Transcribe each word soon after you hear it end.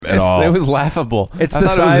at all. It was laughable. It's I the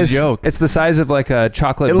thought size. It was a joke. It's the size of like a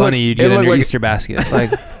chocolate bunny you'd get in your Easter basket.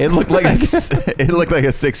 Like it looked like it looked like a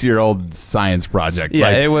 6-year-old science project. yeah,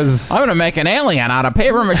 like, it was. I'm gonna make an alien out of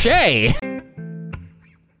paper mache.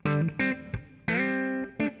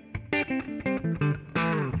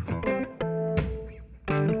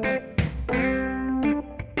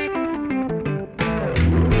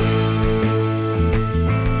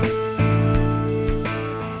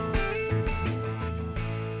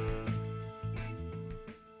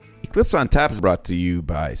 Eclipse on Tap is brought to you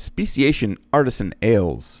by Speciation Artisan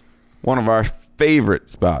Ales, one of our favorite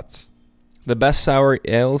spots. The best sour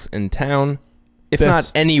ales in town, if not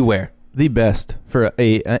anywhere. The best for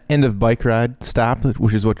a end of bike ride stop,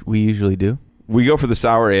 which is what we usually do. We go for the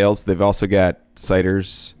sour ales. They've also got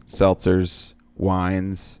ciders, seltzers,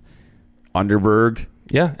 wines, UnderBru.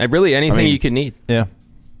 Yeah, really anything you could need. Yeah.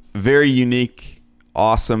 Very unique,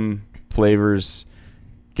 awesome flavors.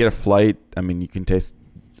 Get a flight. I mean, you can taste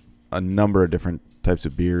a number of different types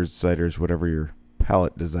of beers, ciders, whatever your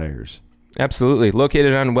palate desires. Absolutely.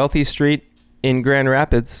 Located on Wealthy Street in Grand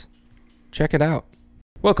Rapids. Check it out.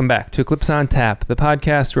 Welcome back to Eclipse on Tap, the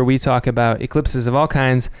podcast where we talk about eclipses of all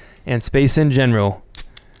kinds and space in general.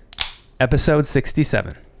 Episode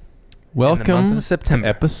 67. Welcome in the month of September. to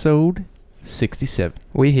episode 67.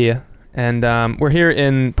 We here. And we're here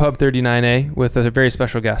in Pub 39A with a very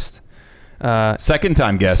special guest. Second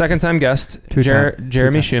time guest.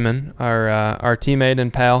 Jeremy Schumann, our teammate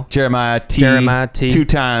and pal. Jeremiah T. 2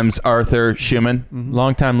 times Arthur Schumann. Mm-hmm.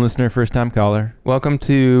 Long-time listener, first-time caller. Welcome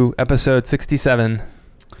to episode 67,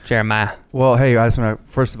 Jeremiah. Well, hey, I just want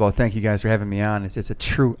to, first of all, thank you guys for having me on. It's a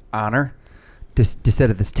true honor to sit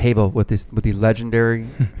at this table with the legendary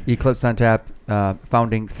Eclipse on Tap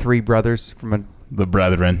founding three brothers from the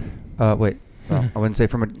brethren. I wouldn't say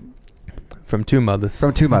from two mothers.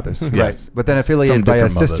 From two mothers, yes. Right. But then affiliated by a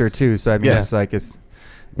sister too. So I mean, yes. it's like it's.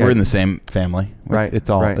 We're in the same family, right? It's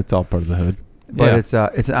all part of the hood. But it's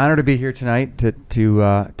an honor to be here tonight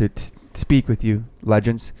to speak with you,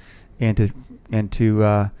 legends, and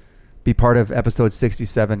to be part of episode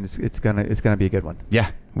 67. It's gonna be a good one.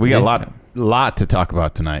 Yeah, we got a lot to talk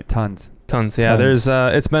about tonight. Tons. Yeah, there's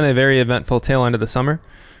it's been a very eventful tail end of the summer.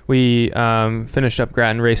 We finished up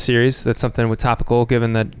Grattan Race Series. That's something with topical,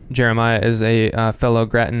 given that Jeremiah is a fellow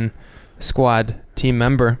Grattan squad team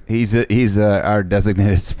member. He's our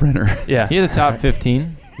designated sprinter. Yeah, he had a top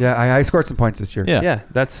 15. Yeah, I scored some points this year. Yeah.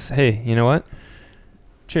 That's hey, you know what?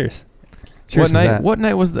 Cheers. What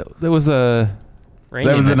night was that? There was a rainy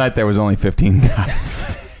that was night. the night there was only 15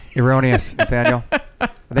 guys. Erroneous, Nathaniel. I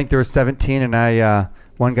think there was 17, and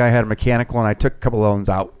one guy had a mechanical, and I took a couple loans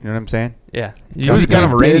out. You know what I'm saying? Yeah. It was kind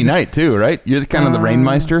of a rainy night too, right? You're kind of the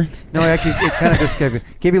rainmeister. No, actually, it kind of just gave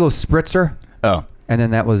you a little spritzer. Oh, and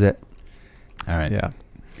then that was it. All right. Yeah,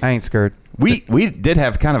 I ain't scared. We did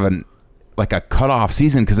have kind of a cutoff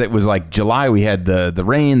season because it was like July. We had the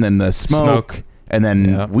rain, then the smoke. And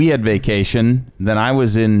then we had vacation. Then I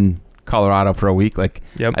was in Colorado for a week.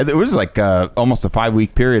 It was like almost a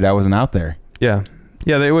 5-week period. I wasn't out there. Yeah.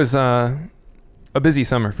 It was a busy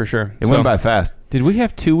summer for sure. It went by fast. Did we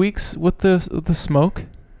have 2 weeks with the smoke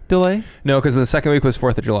delay? No, because the second week was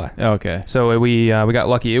 4th of July. Oh, okay. So we got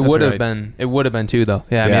lucky. It would have been 2 though.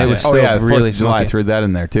 Yeah, I mean it was still really 4th of July. smoky. Threw that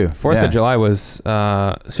in there too. 4th of July was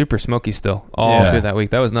super smoky still all through that week.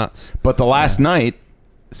 That was nuts. But the last night,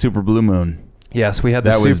 super blue moon. Yes, we had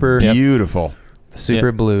the that super was beautiful.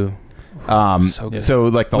 Super blue. So good. So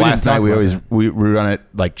like the last night we run it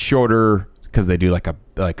like shorter because they do like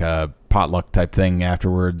a potluck type thing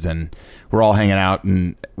afterwards, and we're all hanging out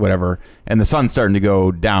and whatever. And the sun's starting to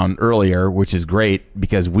go down earlier, which is great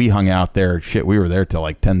because we hung out there. We were there till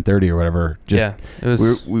like 10:30 or whatever. It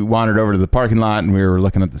was. We wandered over to the parking lot and we were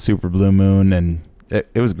looking at the super blue moon, and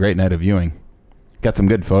it was a great night of viewing. Got some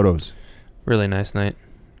good photos. Really nice night.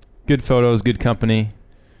 Good photos, good company.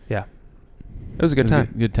 Yeah, it was a good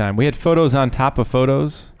time. Good time. We had photos on top of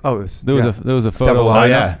photos. Oh, there was a photo. Double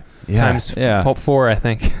times 4, I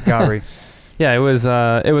think. Gallery. Yeah, it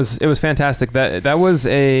was fantastic. That was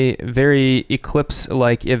a very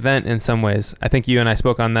eclipse-like event in some ways. I think you and I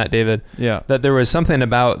spoke on that, David. Yeah. That there was something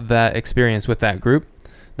about that experience with that group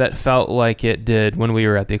that felt like it did when we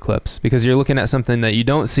were at the eclipse, because you're looking at something that you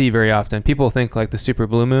don't see very often. People think like the super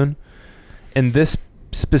blue moon, and this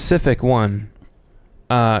specific one,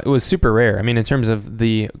 it was super rare. I mean, in terms of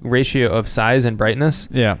the ratio of size and brightness,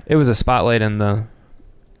 it was a spotlight in the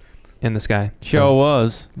sky. Sure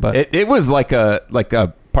was. But it was like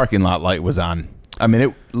a parking lot light was on. I mean,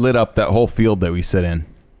 it lit up that whole field that we sit in.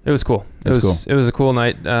 It was cool. It was a cool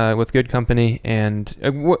night with good company, and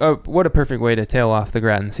what a perfect way to tail off the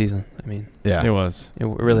Grattan season. I mean, yeah, it was. It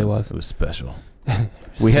really was. It was special.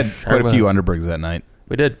 We had quite a few UnderBrugs that night.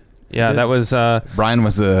 We did. Yeah, that was. Brian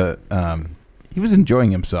was he was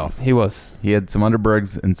enjoying himself. He was. He had some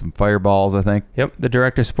UnderBrugs and some fireballs, I think. Yep, the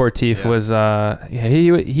director sportif was. He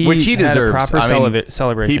which he had deserves. A proper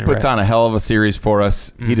celebration. He puts on a hell of a series for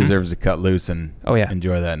us. Mm-hmm. He deserves to cut loose and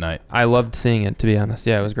enjoy that night. I loved seeing it, to be honest.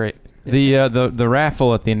 Yeah, it was great. The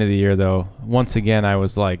raffle at the end of the year, though, once again I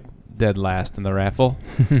was like dead last in the raffle.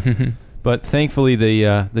 But thankfully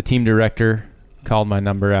the team director called my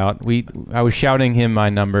number out. I was shouting him my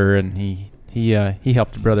number, and he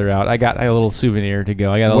helped a brother out. I got a little souvenir to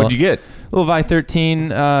go. What'd you get? A little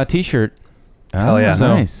Vi13 T-shirt. Oh, yeah, so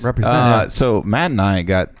nice. Represent. So Matt and I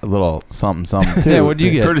got a little something too. Yeah, what'd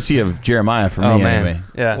you get? Courtesy of Jeremiah for me. Man. Anyway.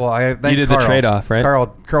 Yeah. Well, I thank you did Carl. the trade-off, right?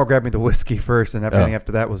 Carl grabbed me the whiskey first, and everything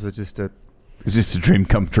after that was just a. It was just a dream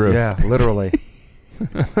come true. Yeah, literally.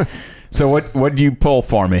 So what did you pull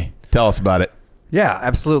for me? Tell us about it. Yeah,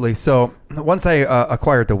 absolutely. So once I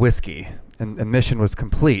acquired the whiskey and mission was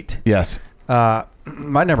complete, Yes. my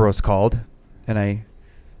number was called, and I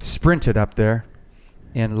sprinted up there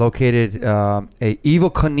and located a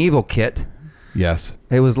Evel Knievel kit. Yes.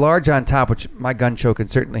 It was large on top, which my gun choke can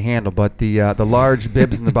certainly handle, but the large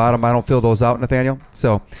bibs in the bottom, I don't fill those out, Nathaniel.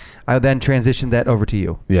 So I then transitioned that over to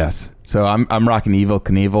you. Yes. So I'm rocking Evel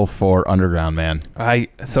Knievel for Underground, man. I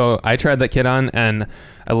tried that kit on, and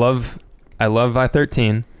I love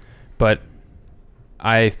Vi13, but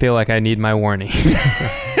I feel like I need my warning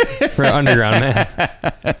for Underground, man.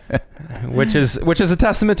 Which is a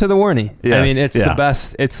testament to the warning. Yes, I mean, it's the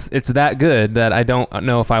best. It's that good that I don't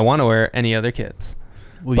know if I want to wear any other kits.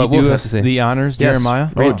 Will But you we'll do have us to see. the honors, Yes. Jeremiah?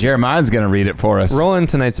 Oh, Jeremiah's going to read it for us. Roll in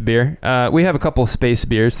tonight's beer. We have a couple space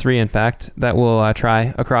beers, 3 in fact, that we'll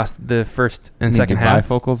try across the first and second half.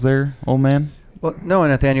 Bifocals there, old man? Well, no,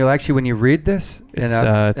 Nathaniel, actually, when you read this, It's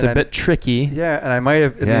a bit tricky. Yeah, and I might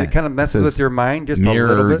have. Yeah, it kind of messes with your mind just a little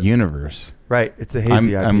Mirror bit. Universe. Right, it's a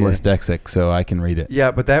hazy IPA. I'm dyslexic, so I can read it.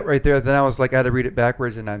 Yeah, but that right there, then I was like, I had to read it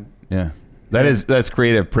backwards, and I'm. Yeah. That's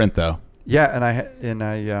creative print, though. Yeah,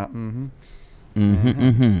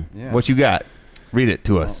 yeah. What you got? Read it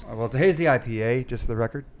to us. Well, it's a hazy IPA, just for the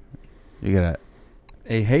record. You got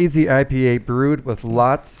A hazy IPA brewed with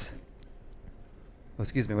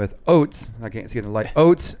with oats. I can't see in the light.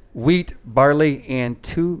 Oats, wheat, barley, and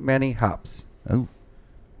too many hops. Oh,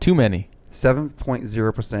 Too many.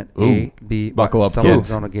 7.0% Ooh. AB. Buckle up, Someone's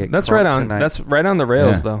kids. gonna get That's crunk right on. tonight. That's right on the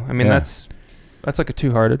rails, Yeah. though. I mean, Yeah. that's like a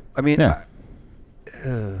two-hearted I mean, Yeah.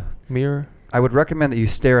 mirror. I would recommend that you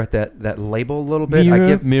stare at that label a little bit. Mirror, I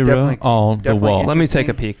give mirror definitely- on the definitely wall. Let me take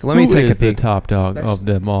a Interesting. peek. Let me Who take is a peek. the top dog of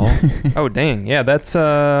them all? Oh dang, yeah, that's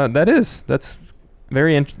very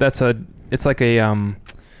it's like a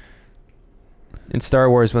in Star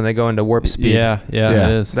Wars when they go into warp speed. Yeah, Yeah. it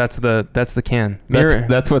is. That's the can. Mirror.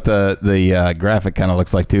 that's what the graphic kind of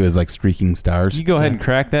looks like too, is like streaking stars. You go ahead and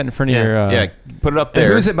crack that in front of Yeah. your. Yeah, put it up And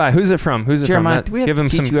there. who's it by? Who's it from? Who's it Jeremiah, from? do we have Give to him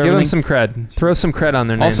teach some. you Give him everything? some cred. Throw some cred on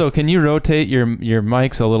their names. Also, can you rotate your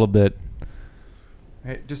mics a little bit?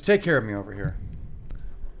 Hey, just take care of me over here.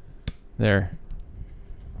 There.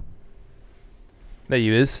 that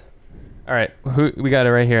you is. All right, we got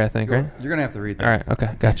it right here, I think, right? You're gonna have to read that. All right, okay,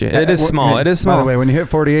 gotcha. It is small. It is small. By the way, when you hit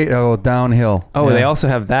 48, it'll downhill. Oh, Yeah. they also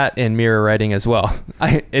have that in mirror writing as well.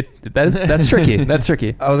 That's tricky. That's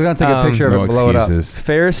tricky. I was gonna take a picture of no it, blow excuses.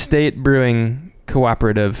 Fair State Brewing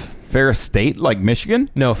Cooperative. Fair State, like Michigan?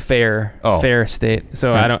 No, Fair. Oh. Fair State.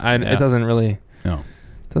 So Yeah. It doesn't really. No.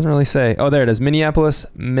 Doesn't really say. Oh, there it is. Minneapolis,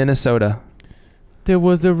 Minnesota. There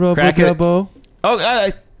was a rubber Crack it. double. Oh,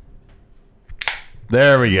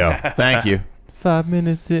 there we go. Thank you. 5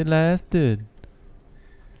 minutes it lasted.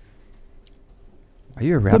 up. Are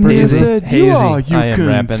you a The rapper? man Hazy. said Hazy. you are, you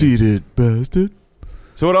conceited bastard.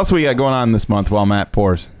 So what else we got going on this month while Matt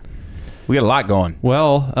pours? We got a lot going.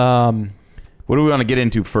 Well, What do we want to get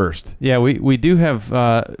into first? yeah, we do have.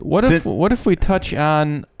 What if we touch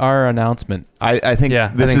on our announcement? I think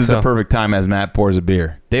Yeah, I this think is so. the perfect time as Matt pours a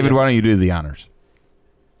beer. David, Yeah. why don't you do the honors?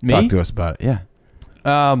 Me? Talk to us about it. Yeah.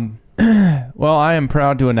 Well, I am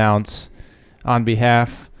proud to announce, on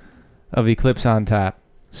behalf of Eclipse on Tap,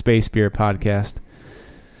 Space Beer Podcast,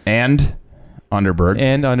 And Underberg.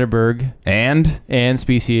 and Underberg, And and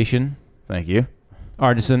Speciation, thank you.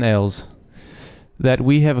 Artisan Ales, that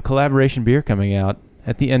we have a collaboration beer coming out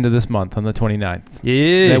at the end of this month on the 29th.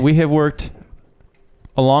 Yeah. That we have worked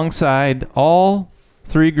alongside all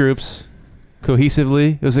three groups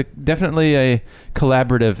cohesively. It was definitely a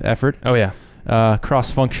collaborative effort, Oh yeah.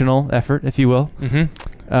 cross-functional effort, if you will.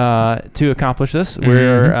 Mm-hmm. to accomplish this.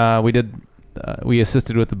 We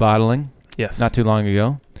assisted with the bottling. Yes. Not too long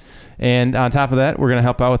ago. And on top of that, we're going to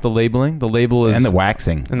help out with the labeling. The label is... And the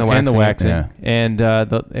waxing. And the waxing. Yeah. And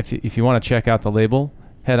if you want to check out the label,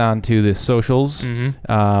 head on to the socials.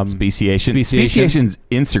 Speciation. Speciation's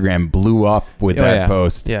Instagram blew up with that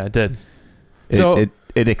post. Yeah, it did.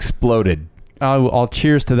 It exploded. I'll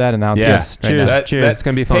cheers to that announcement. Yes. Cheers. Cheers. It's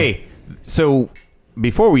going to be fun. Hey, so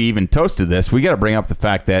before we even toasted this, we got to bring up the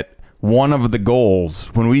fact that one of the goals,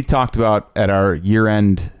 when we talked about at our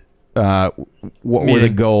year-end, what were the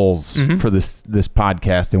goals for this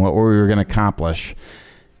podcast and what we were going to accomplish,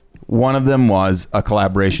 one of them was a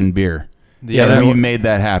collaboration beer. Yeah, we made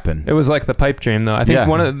that happen. It was like the pipe dream, though. I think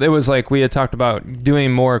it was like we had talked about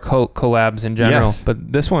doing more collabs in general,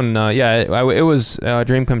 but this one, it was a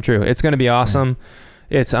dream come true. It's going to be awesome.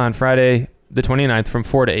 It's on Friday, the 29th from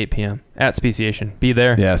 4 to 8 p.m. at Speciation. Be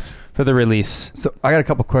there for the release. So I got a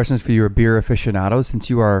couple questions for your beer aficionados, since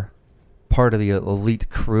you are part of the elite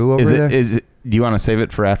crew over there. Do you want to save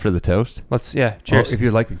it for after the toast? Cheers. Well, if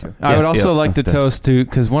you'd like me to. I would also like to toast to,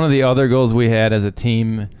 because one of the other goals we had as a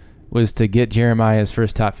team was to get Jeremiah's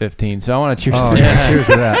first top 15. So I want to cheers to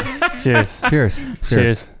that. Cheers to that.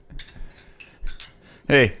 Cheers.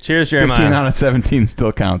 Hey, cheers, Jeremiah. 15 out of 17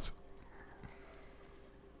 still counts.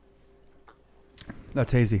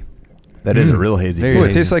 That's hazy. That is a real hazy.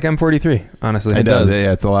 It tastes like M43, honestly. It does.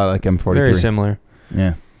 Yeah, it's a lot like M43. Very similar.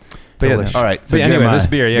 Yeah. But all right. So anyway, this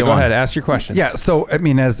beer. Go ahead. Ask your questions. Yeah. So I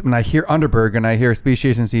mean, when I hear UnderBru and I hear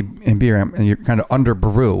Speciation and beer, and you're kind of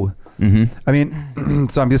UnderBru. I mean,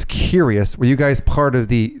 so I'm just curious. Were you guys part of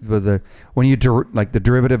the when you like the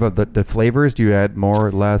derivative of the flavors? Do you add more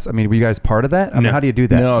or less? I mean, were you guys part of that? I mean, how do you do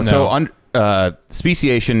that? No. So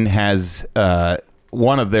Speciation has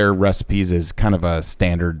one of their recipes is kind of a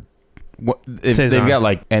standard. They've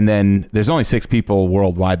got and then there's only 6 people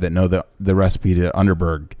worldwide that know the recipe to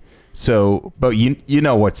UnderBru. So, but you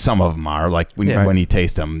know what some of them are like when you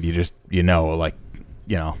taste them, you just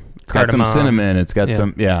it's got some cinnamon, it's got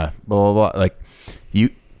some blah blah blah. Like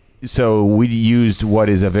so we used what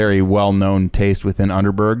is a very well known taste within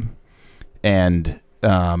UnderBru, and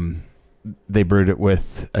they brewed it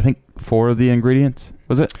with I think 4 of the ingredients.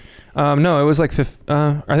 Was it? No, it was like I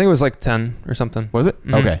think it was like 10 or something. Was it?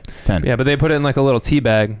 Mm-hmm. Okay, 10. Yeah, but they put it in like a little tea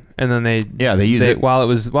bag, and then they used it while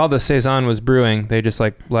the saison was brewing. They just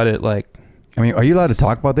let it I mean, are you allowed to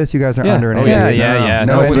talk about this? You guys are under an NDA. Yeah.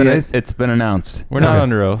 No NDAs. It's been announced. We're not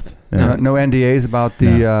under oath. Yeah. No NDAs about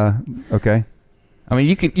the. Okay. I mean,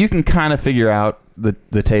 you can kind of figure out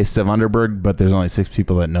the tastes of UnderBru, but there's only 6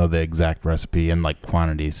 people that know the exact recipe and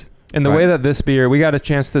quantities. And the way that this beer, we got a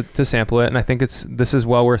chance to sample it, and I think this is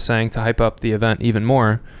well worth saying to hype up the event even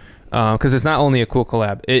more, because it's not only a cool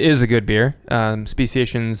collab, it is a good beer.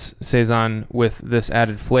 Speciation's saison with this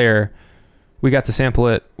added flair. We got to sample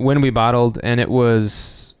it when we bottled, and it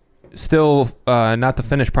was still not the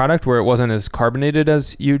finished product where it wasn't as carbonated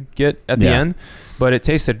as you'd get at the end, but it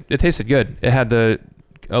tasted good. It had a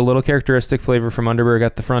little characteristic flavor from UnderBru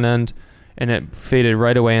at the front end, and it faded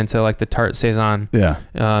right away into the tart saison. Yeah.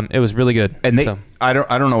 It was really good. And I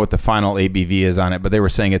don't know what the final ABV is on it, but they were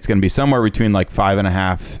saying it's going to be somewhere between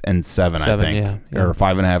 5.5 and 7, I think, or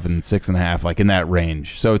 5.5 and 6.5, in that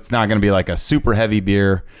range. So it's not going to be a super heavy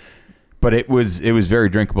beer. But it was very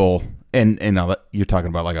drinkable, and you're talking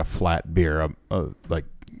about a flat beer,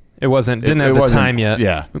 it wasn't didn't have the time yet.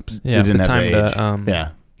 Yeah, it didn't have the age.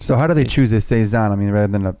 So how do they choose a saison? I mean,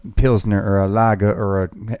 rather than a pilsner or a lager or a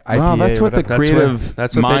IPA? Well, that's what the creative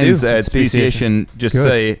minds at Speciation just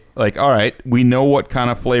say. All right, we know what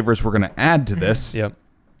kind of flavors we're going to add to this. Yep.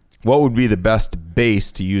 What would be the best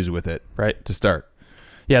base to use with it? Right to start.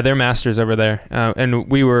 Yeah, they're masters over there. And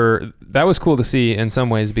that was cool to see in some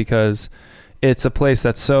ways because it's a place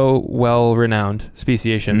that's so well renowned,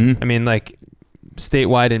 Speciation. I mean,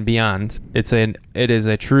 statewide and beyond. It is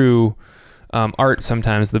a true art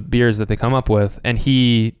sometimes, the beers that they come up with. And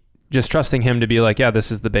he just trusting him to be this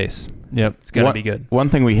is the base. Yep. It's going to be good. One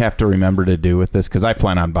thing we have to remember to do with this, because I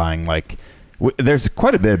plan on buying there's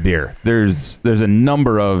quite a bit of beer. There's a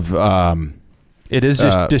number of... it is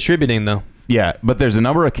just distributing though. Yeah, but there's a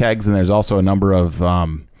number of kegs and there's also a number of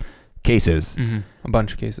cases. Mm-hmm. A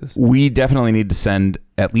bunch of cases. We definitely need to send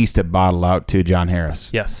at least a bottle out to John Harris.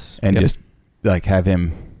 Yes. And just have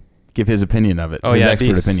him give his opinion of it. Oh, his yeah.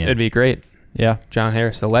 Expert opinion. It'd be great. Yeah. John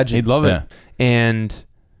Harris, a legend. He'd love it. And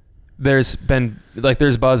there's been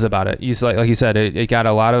there's buzz about it. Like you said, it got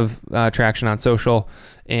a lot of traction on social,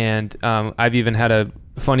 and I've even had a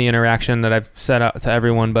funny interaction that I've set out to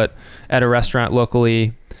everyone, but at a restaurant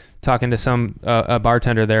locally, talking to a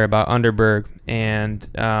bartender there about UnderBru,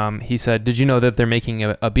 and he said, "Did you know that they're making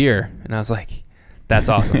a beer?" And I was like, "That's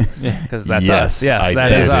awesome," because that's us. Yes,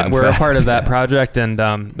 that is us. We're a part of that project, and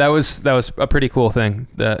that was a pretty cool thing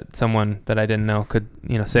that someone that I didn't know could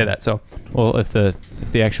say that. So, well, if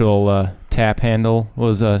the actual tap handle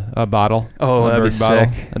was a bottle, that'd be sick.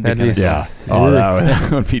 That'd be that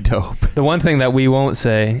would be dope. The one thing that we won't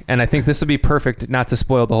say, and I think this would be perfect not to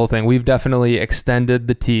spoil the whole thing, we've definitely extended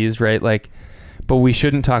the tease, right? But we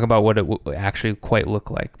shouldn't talk about what it will actually quite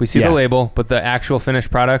look like. We see the label, but the actual finished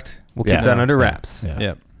product, we'll keep that under wraps.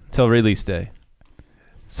 Yeah. Till release day.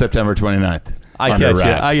 September 29th. I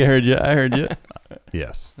heard you.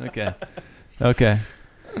 Yes. Okay.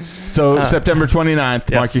 So September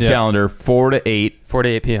 29th, mark your calendar, 4 to 8. 4 to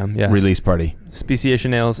 8 p.m., yes. Release party.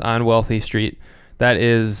 Speciation Nails on Wealthy Street. That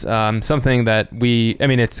is something that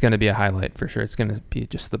it's going to be a highlight for sure. It's going to be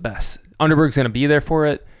just the best. UnderBru's going to be there for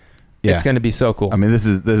it. Yeah. It's going to be so cool. I mean, this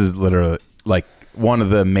is literally like one of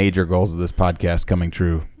the major goals of this podcast coming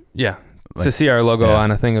true. Yeah. To see our logo on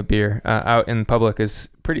a thing of beer out in public is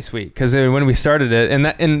pretty sweet. Because when we started it,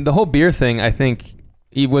 and the whole beer thing, I think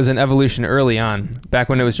it was an evolution early on. Back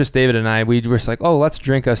when it was just David and I, we were just like, oh, let's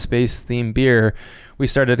drink a space-themed beer. We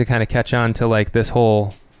started to kind of catch on to like this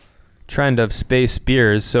whole trend of space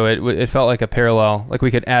beers. So it felt like a parallel, like we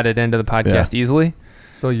could add it into the podcast easily.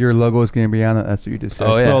 So your logo is going to be on it. That's what you just said.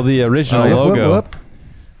 Oh, yeah. Well, the original logo.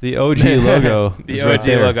 The OG logo. The OG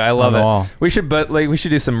logo. I love it. Wall. We should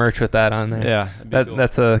do some merch with that on there. Yeah.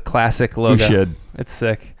 That's a classic logo. You should. It's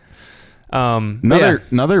sick.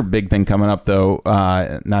 Another big thing coming up though,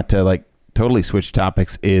 not to like totally switch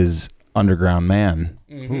topics, is Underground Man,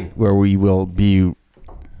 where we will be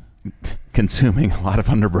consuming a lot of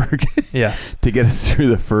UnderBru. Yes. To get us through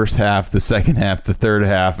the first half, the second half, the third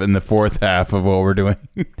half, and the fourth half of what we're doing.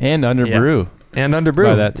 And UnderBru. Yeah. And UnderBru.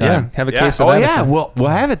 By that time. Yeah. Have a case of that. Oh, yeah. We'll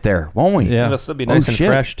have it there, won't we? Yeah. It'll still be nice and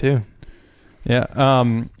fresh, too. Yeah.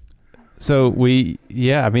 So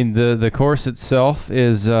the course itself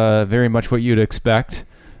is very much what you'd expect.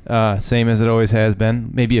 Same as it always has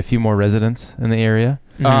been. Maybe a few more residents in the area.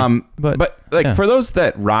 But for those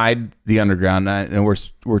that ride the underground, and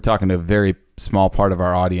we're talking to a very small part of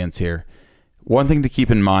our audience here. One thing to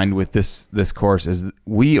keep in mind with this course is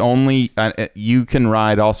we only you can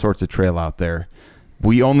ride all sorts of trail out there.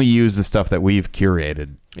 We only use the stuff that we've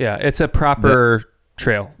curated. Yeah, it's a proper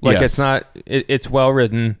trail. Like it's not. It's well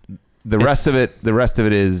ridden. The rest of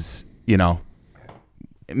it is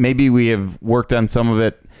maybe we have worked on some of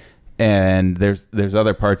it, and there's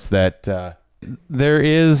other parts that.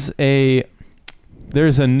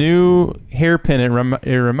 There's a new hairpin.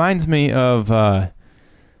 It reminds me of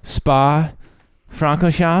Spa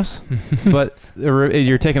Francorchamps, but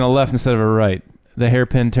you're taking a left instead of a right. The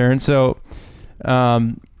hairpin turn. So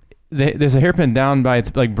there's a hairpin down by,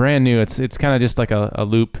 it's like brand new. It's kind of just like a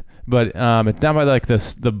loop, but it's down by like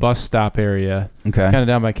the bus stop area. Okay. Kind of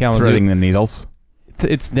down by Kalamazoo. Threading the needles.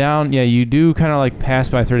 It's down. Yeah, you do kind of like pass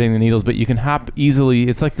by Threading the Needles, but you can hop easily.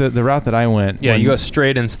 It's like the route that I went. Yeah, you go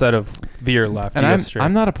straight instead of veer left. And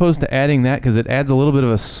I'm not opposed to adding that because it adds a little bit of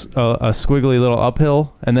a squiggly little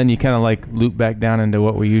uphill, and then you kind of like loop back down into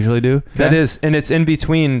what we usually do. That is, and it's in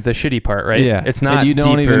between the shitty part, right? Yeah, it's not. And you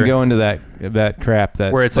don't deeper, even go into that crap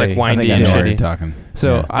that where it's like windy I and know what shitty. you're talking.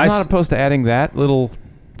 So yeah. I'm not opposed to adding that little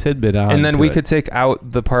tidbit on. And then we could take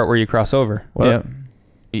out the part where you cross over. Well,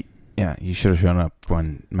 yeah, you should have shown up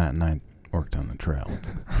when Matt and I worked on the trail.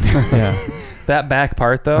 Yeah, that back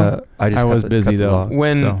part though. I was busy though.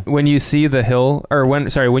 When you see the hill, or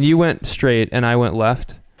when you went straight and I went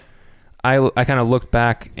left, I kind of looked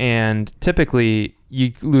back, and typically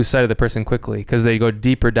you lose sight of the person quickly because they go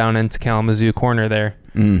deeper down into Kalamazoo Corner there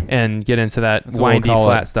and get into that windy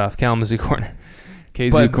flat stuff. Kalamazoo Corner.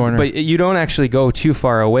 Corner. But you don't actually go too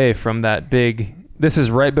far away from that big. This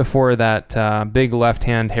is right before that big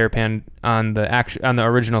left-hand hairpin on the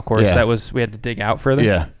original course. Yeah. We had to dig out further.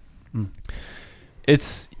 Yeah.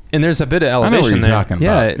 And there's a bit of elevation I know what you're there. talking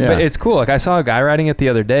about. Yeah, but it's cool. Like I saw a guy riding it the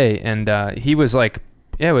other day, and he was like,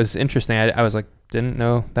 "Yeah, it was interesting." I was like, didn't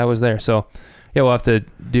know that was there. So, yeah, we'll have to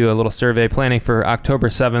do a little survey planning for October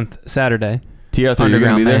 7th, Saturday. T.R. You're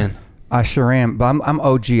gonna be there? I sure am, but I'm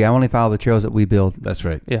OG. I only follow the trails that we build. That's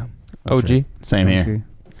right. Yeah, That's OG. right. Same here.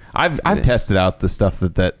 I've tested out the stuff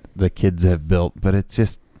that the kids have built, but it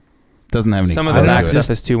just doesn't have any. Some of the back stuff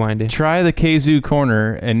is too windy. Try the Kazoo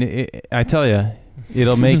Corner, and I tell you,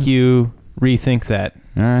 it'll make you rethink that.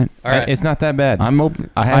 All right. It's not that bad. I'm open.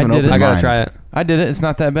 I have an open mind. I gotta try it. I did it. It's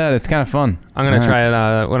not that bad. It's kind of fun. I'm gonna try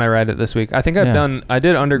it when I ride it this week. I think I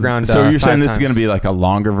did underground. So you're saying this times. is gonna be like a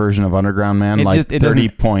longer version of Underground Man, it like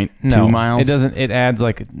 30.2 miles? It doesn't. It adds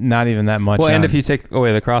like not even that much. Well, and if you take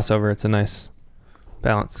away the crossover, it's a nice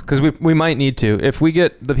balance, because we might need to, if we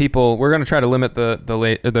get the people, we're going to try to limit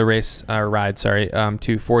the race ride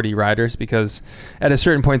to 40 riders, because at a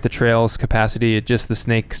certain point the trail's capacity, the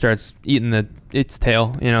snake starts eating its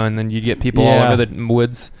tail, and then you get people all over the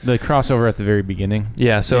woods. The crossover at the very beginning.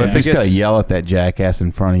 Yeah, so if you just gotta yell at that jackass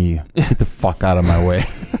in front of you, get the fuck out of my way.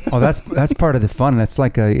 Oh, that's part of the fun. That's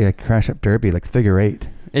like a crash up derby, like figure eight.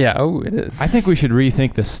 Yeah, it is. I think we should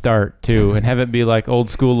rethink the start too, and have it be like old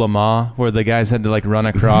school Le Mans, where the guys had to like run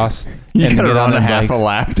across. You gotta run a half a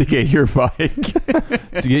lap to get your bike.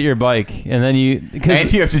 To get your bike, and then you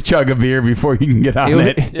have to chug a beer before you can get on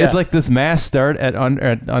it. It's like this mass start at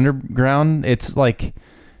Underground. It's like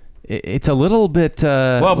it's a little bit.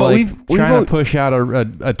 But we've trying to push out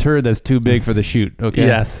a turd that's too big for the chute. Okay.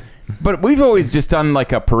 Yes. But we've always just done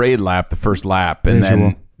like a parade lap, the first lap,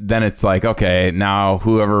 and then it's like, okay, now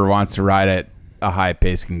whoever wants to ride at a high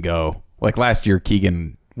pace can go. Like last year,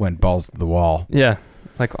 Keegan went balls to the wall. Yeah,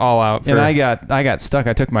 like all out. And I got stuck.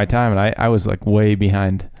 I took my time, and I was like way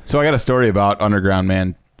behind. So I got a story about Underground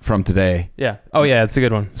Man from today. Yeah. Oh yeah, it's a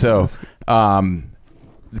good one. So the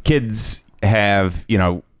kids have,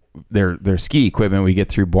 their ski equipment we get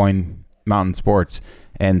through Boyne Mountain Sports.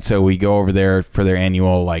 And so we go over there for their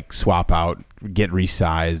annual like swap out, get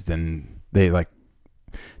resized, and they like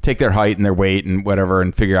take their height and their weight and whatever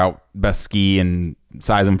and figure out best ski and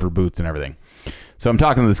size them for boots and everything. So I'm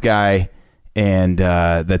talking to this guy, and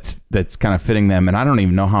that's kind of fitting them, and I don't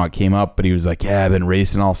even know how it came up, but he was like, yeah, I've been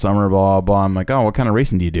racing all summer, blah, blah, blah. I'm like, oh, what kind of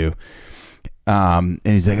racing do you do? And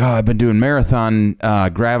he's like, oh, I've been doing marathon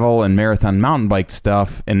gravel and marathon mountain bike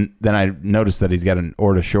stuff. And then I noticed that he's got an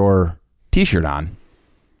Ore to Shore t-shirt on.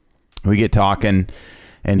 We get talking,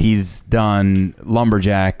 and he's done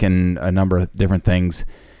lumberjack and a number of different things.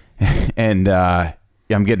 And I'm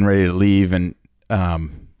getting ready to leave, and I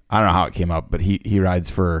don't know how it came up, but he rides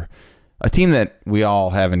for a team that we all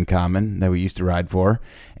have in common that we used to ride for.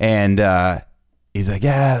 And he's like,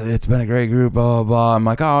 yeah, it's been a great group, blah, blah, blah. I'm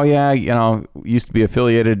like, oh, yeah, used to be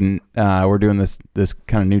affiliated, and we're doing this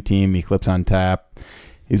kind of new team, Eclipse on Tap.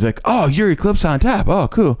 He's like, oh, you're Eclipse on Tap. Oh,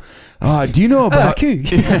 cool. Do you know about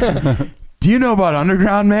Do you know about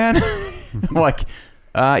Underground Man? I'm like,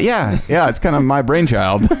 yeah, it's kind of my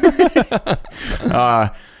brainchild.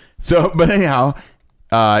 But anyhow,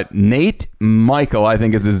 Nate Michael, I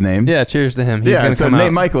think is his name. Yeah, cheers to him. He's gonna come Nate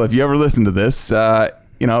out. Michael, if you ever listen to this,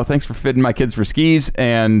 thanks for fitting my kids for skis,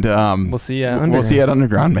 and we'll see you at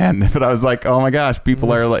Underground Man. But I was like, oh my gosh,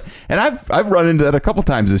 people are like, and I've run into that a couple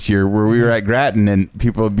times this year where we were at Grattan, and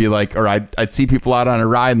people would be like, or I'd see people out on a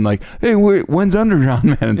ride and like, hey, when's Underground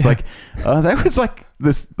Man? And it's like, that was like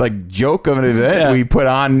this like joke of an event we put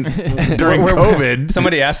on during COVID.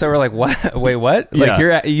 Somebody asked, so we're like, what? Wait, what?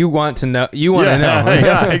 Like you want to know? You want to know?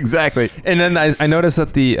 Yeah, exactly. And then I noticed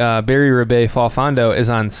that the Barry Rebay Fall Fondo is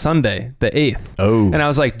on Sunday, the 8th. Oh. And I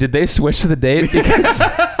was like, did they switch the date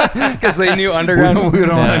because they knew Underground? We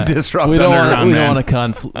don't want to disrupt Underground. We don't want to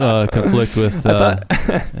conflict with.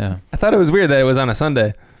 I thought it was weird that it was on a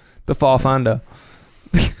Sunday, the Fall Fondo.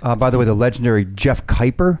 By the way, the legendary Jeff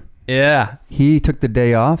Kuiper. Yeah. He took the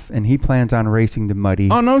day off, and he plans on racing the Muddy.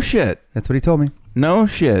 Oh, no shit. That's what he told me. No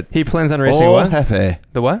shit. He plans on racing what? Hefe.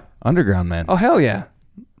 The what? Underground Man. Oh, hell yeah.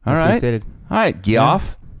 All That's right. what he stated. All right, get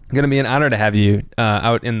off. Going to be an honor to have you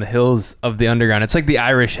out in the hills of the Underground. It's like the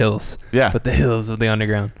Irish hills. Yeah. But the hills of the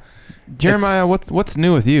Underground. Jeremiah, what's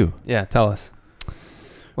new with you? Yeah, tell us.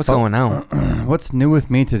 What's going on? What's new with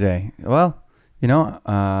me today? Well,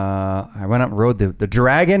 I went up and rode the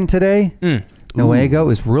Dragon today. Newego. It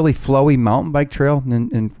was really flowy mountain bike trail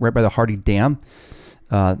and right by the Hardy Dam.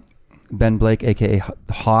 Ben Blake, a.k.a.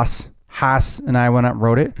 Haas, and I went up and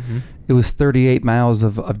rode it. Mm-hmm. It was 38 miles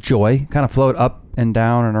of joy. Kind of flowed up and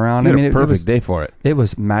down and around. You had a perfect day for it. It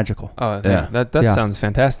was magical. Oh, yeah. That sounds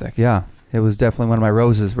fantastic. Yeah. It was definitely one of my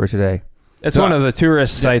roses for today. It's one of the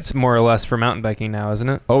tourist sites, more or less, for mountain biking now, isn't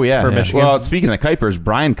it? Oh, yeah. For Michigan. Well, speaking of Kuipers,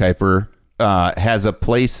 Brian Kuiper has a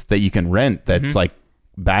place that you can rent that's like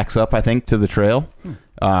backs up, I think, to the trail.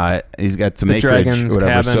 He's got some acreage or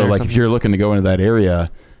whatever. So, like, if you're looking to go into that area,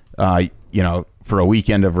 for a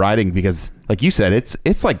weekend of riding, because, like you said,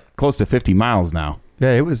 it's like close to 50 miles now.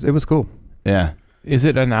 Yeah, it was cool. Yeah. Is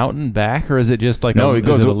it an out and back, or is it just like it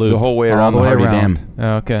goes the whole way around the Hardy Dam?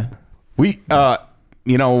 Oh, okay. We, one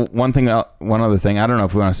other thing, I don't know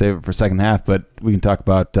if we want to save it for second half, but we can talk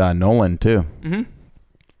about Nolan too.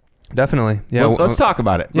 Mm-hmm. Definitely. Yeah. Well, let's talk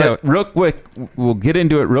about it. Yeah. Real quick. We'll get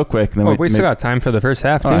into it real quick. And then we still got time for the first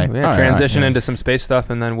half too. All right, Transition into some space stuff,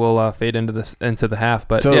 and then we'll fade into the half.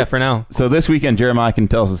 But for now. So this weekend, Jeremiah can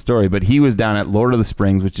tell us a story, but he was down at Lord of the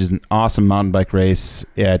Springs, which is an awesome mountain bike race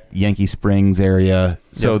at Yankee Springs area.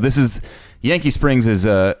 So this is Yankee Springs is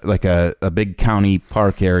like a big county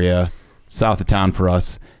park area south of town for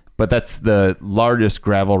us, but that's the largest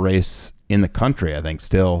gravel race in the country. I think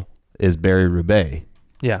still is Barry-Roubaix.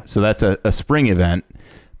 Yeah. So that's a spring event.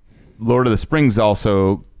 Lord of the Springs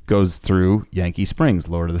also goes through Yankee Springs,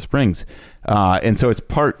 Lord of the Springs. And so it's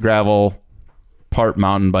part gravel, part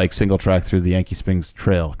mountain bike, single track through the Yankee Springs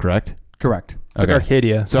Trail, correct? Correct. Like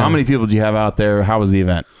Arcadia. So how many people do you have out there? How was the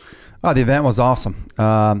event? Oh, the event was awesome.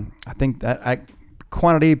 I think that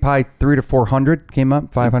quantity probably 300 to 400 came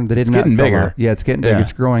up. 500. It's getting bigger. Yeah, it's getting bigger. Yeah.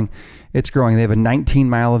 It's growing. It's growing. They have a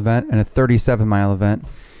 19-mile event and a 37-mile event.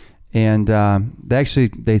 And they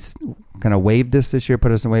kind of waived this year,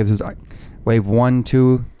 put us in waves. Wave 1,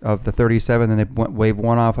 2 of the 37, then they went wave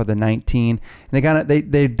 1 off of the 19. And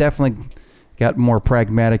they definitely got more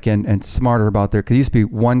pragmatic and smarter about there. Because it used to be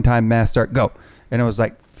one-time mass start, go. And it was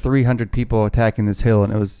like 300 people attacking this hill.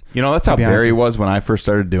 And it was... that's how Barry was when I first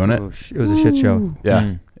started doing it. It was a shit show.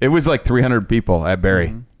 Yeah. It was like 300 people at Barry.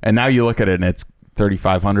 Mm-hmm. And now you look at it and it's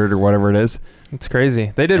 3,500 or whatever it is. It's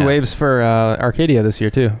crazy. They did waves for Arcadia this year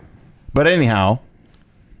too. But anyhow,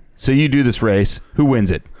 so you do this race. Who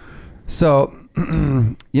wins it? So,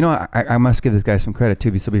 I must give this guy some credit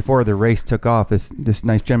too. So before the race took off, this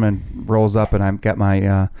nice gentleman rolls up and I've got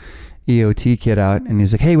my EOT kit out and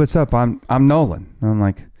he's like, "Hey, what's up? I'm Nolan." And I'm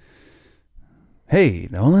like, "Hey,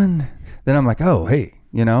 Nolan." Then I'm like, "Oh, hey,"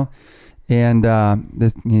 And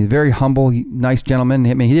he's very humble, nice gentleman.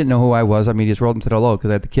 I mean, he didn't know who I was. I mean, he just rolled and said hello because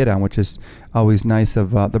I had the kid on, which is always nice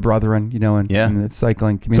of the brethren, in the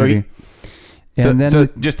cycling community. So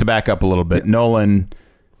just to back up a little bit, Nolan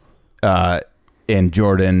and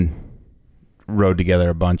Jordan rode together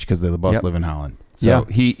a bunch because they both live in Holland. So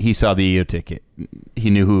he saw the EO ticket. He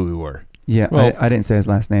knew who we were. Yeah, well, I didn't say his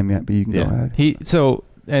last name yet, but you can go ahead.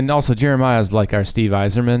 And also Jeremiah's like our Steve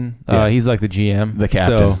Eiserman. He's like the GM. The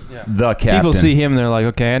captain. The captain. People see him and they're like,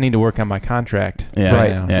 okay, I need to work on my contract. Yeah.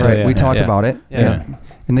 Right. Now. Yeah. Right. We talked about it. Yeah.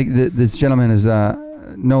 And this gentleman is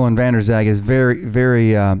Nolan Vanderzag is very,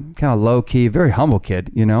 very kind of low key, very humble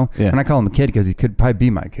kid, Yeah. And I call him a kid because he could probably be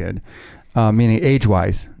my kid, meaning age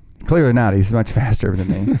wise. Clearly not. He's much faster than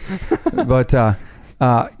me. But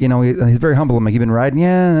he's very humble. I'm like, "You been riding?"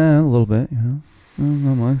 "Yeah, a little bit.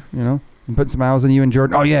 Not much. And putting some miles on you and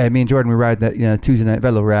Jordan." "Oh yeah, me and Jordan we ride that Tuesday night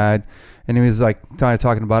velo ride." And he was like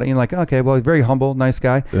talking about it. And you're like, "Okay, well, he's very humble, nice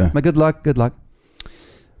guy." Yeah. Good luck.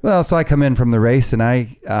 Well, so I come in from the race and I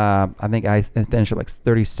think I finished up like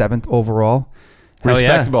 37th overall.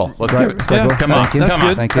 Respectable. Let's give it. Yeah. Come on. That's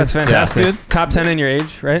good. Thank you. That's fantastic. Yeah. Top 10 in your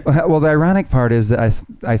age, right? Well, the ironic part is that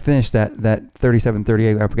I finished that 37,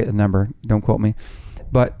 38. I forget the number. Don't quote me.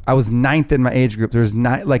 But I was 9th in my age group. There was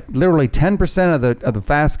literally 10% of the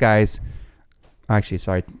fast guys. Actually,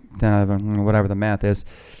 sorry, 10 out of whatever the math is.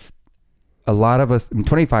 A lot of us,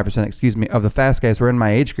 25%, of the fast guys were in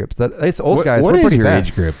my age group. It's old guys. What We're is pretty your fast.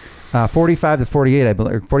 age group? 45 to 48, I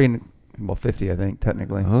believe. 50, I think,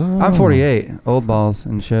 technically. Oh. I'm 48. Old balls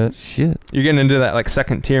and shit. You're getting into that like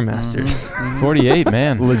second tier masters. 48,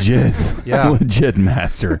 man. Legit. Yeah. Legit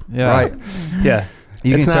master. Yeah. Right. Yeah.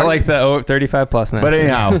 It's not like the 35 plus masters. But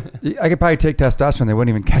anyhow. I could probably take testosterone. They wouldn't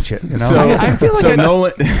even catch it. So I feel like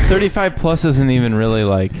Nolan, 35 plus isn't even really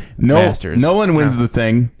like masters. Nolan wins the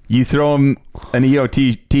thing. You throw him an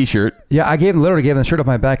EOT t-shirt. Yeah, I literally gave him the shirt off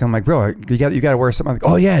my back. I'm like, "Bro, you got to wear something." I'm like,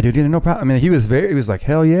 "Oh yeah, dude, no problem." I mean, he was like,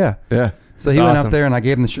 "Hell yeah." Yeah. So he went up there and I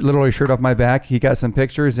gave him literally shirt off my back. He got some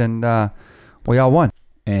pictures and we all won.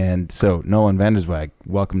 And so Nolan Vanderzwag,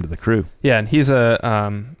 welcome to the crew. Yeah, and he's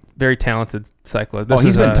a very talented cyclist.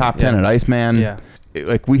 He's been top 10 at Iceman. Yeah.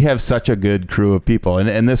 Like we have such a good crew of people.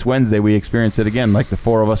 And this Wednesday we experienced it again. Like the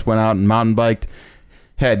four of us went out and mountain biked,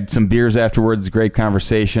 had some beers afterwards, great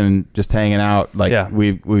conversation, just hanging out. Like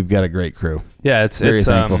we've got a great crew. Yeah, it's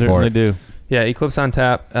thankful for it. do. Yeah, Eclipse on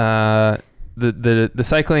tap. The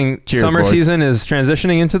cycling Cheers, summer boys. season is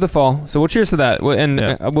transitioning into the fall, so we'll cheers to that,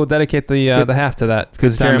 and we'll dedicate the half to that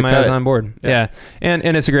because Jeremiah's on board. Yeah.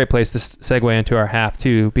 And it's a great place to segue into our half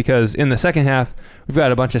too, because in the second half we've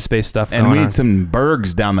got a bunch of space stuff and going we need on. some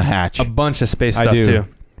bergs down the hatch. A bunch of space stuff too.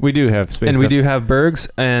 We do have space and stuff. we do have bergs,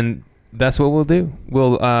 and that's what we'll do.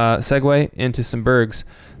 We'll segue into some bergs.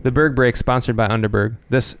 The Berg Break, sponsored by UnderBru.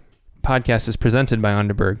 This podcast is presented by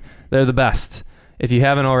UnderBru. They're the best. If you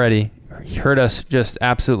haven't already heard us just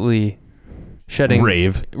absolutely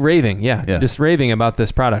raving, yeah, yes. just raving about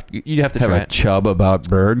this product. You'd have to try a chub about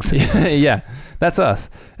Bergs. Yeah, that's us.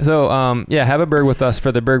 So, have a Berg with us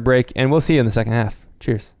for the Berg break, and we'll see you in the second half.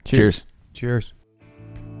 Cheers. Cheers. Cheers.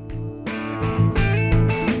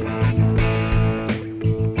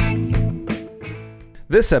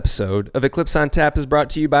 This episode of Eclipse on Tap is brought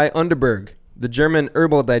to you by UnderBru, the German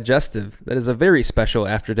herbal digestive that is a very special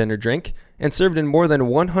after-dinner drink and served in more than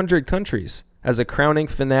 100 countries as a crowning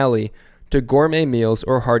finale to gourmet meals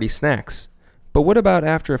or hearty snacks. But what about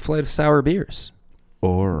after a flight of sour beers?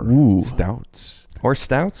 Or stouts. Or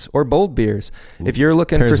stouts or bold beers. If you're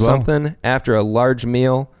looking for something after a large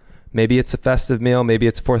meal, maybe it's a festive meal, maybe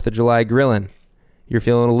it's 4th of July grilling, you're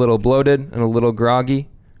feeling a little bloated and a little groggy,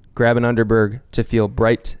 grab an UnderBru to feel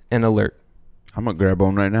bright and alert. I'm going to grab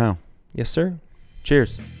one right now. Yes, sir.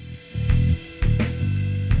 Cheers.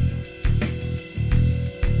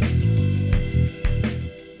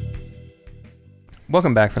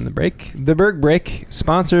 Welcome back from the break. The Berg Break,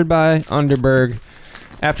 sponsored by UnderBru.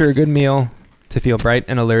 After a good meal, to feel bright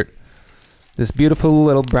and alert. This beautiful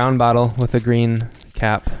little brown bottle with a green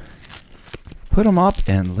cap. Put them up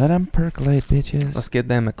and let them percolate, bitches. Let's get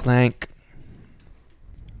them a clank.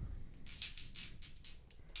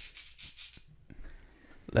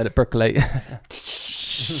 Let it percolate.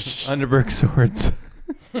 UnderBru swords.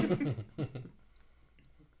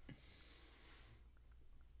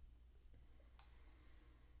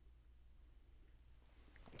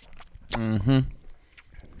 On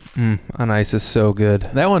ice is so good.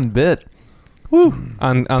 That one bit. Woo.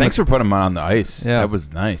 Thanks for putting them on the ice. Yeah. That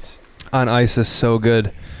was nice. On ice is so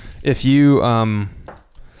good. If you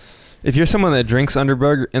if you're someone that drinks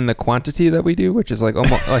UnderBru in the quantity that we do, which is like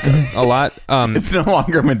almost like a lot, it's no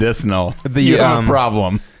longer medicinal. You have a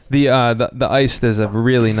problem. The iced is a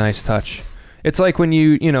really nice touch. It's like when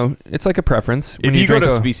it's like a preference. When if you go to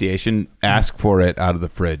speciation, ask for it out of the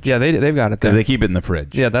fridge. Yeah, they've got it there. Because they keep it in the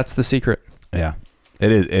fridge. Yeah, that's the secret. Yeah.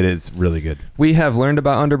 It is really good. We have learned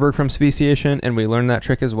about UnderBru from speciation, and we learned that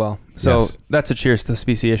trick as well. So that's a cheers to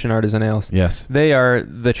speciation artisan ales. Yes. They are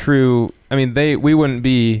the true. I mean, we wouldn't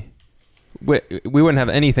have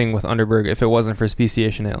anything with UnderBru if it wasn't for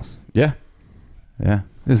speciation ales. Yeah. Yeah.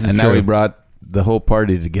 This is and true. now we brought the whole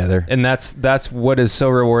party together. And that's what is so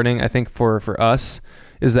rewarding, I think, for us,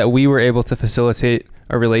 is that we were able to facilitate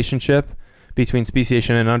a relationship between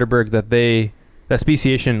speciation and UnderBru that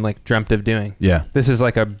speciation like dreamt of doing. Yeah. This is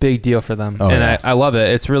like a big deal for them. I love it.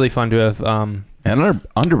 It's really fun to have and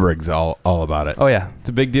UnderBru's all about it. Oh yeah. It's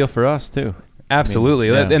a big deal for us too. Absolutely.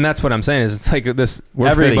 I mean, yeah. And that's what I'm saying is it's like this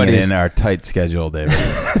we're fitting it in our tight schedule, David.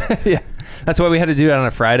 Yeah. That's why we had to do it on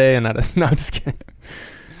a Friday and no, I'm just kidding.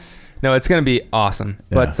 No, it's going to be awesome.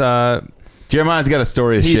 Yeah. But Jeremiah's got a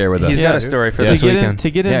story to share with us. He's got a story for this weekend.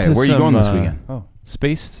 To get into where are you going this weekend?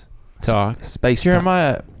 Space talk. Space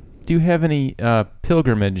Jeremiah, do you have any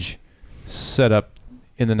pilgrimage set up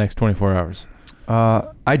in the next 24 hours?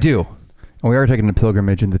 I do. And we are taking a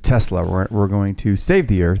pilgrimage in the Tesla. We're going to save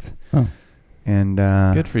the Earth. Oh. And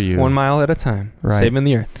good for you. 1 mile at a time. Right. Saving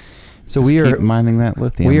the Earth. So Just keep mining that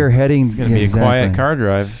lithium. We are heading. It's going to be a quiet car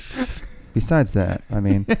drive. Besides that, I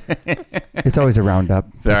mean, it's always a roundup.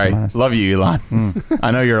 Sorry. Love you, Elon. I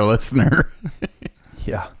know you're a listener.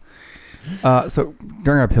 Yeah. So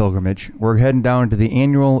during our pilgrimage, we're heading down to the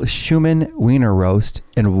annual Schumann Wiener Roast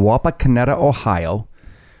in Wapakoneta, Ohio,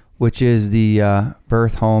 which is the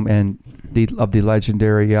birth home of the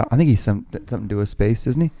legendary. I think he's something to do with space,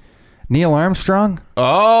 isn't he? Neil Armstrong.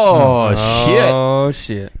 Oh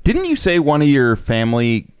shit! Didn't you say one of your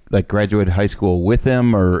family like graduated high school with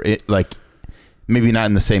him, or maybe not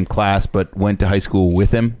in the same class, but went to high school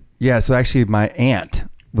with him? Yeah. So actually, my aunt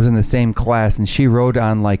was in the same class, and she rode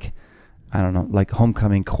on like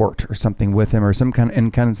homecoming court or something with him, or some kind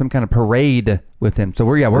of parade with him. So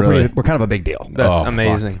we're kind of a big deal. That's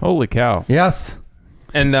amazing. Fuck. Holy cow! Yes.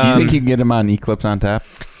 And do you think you can get him on Eclipse on Tap?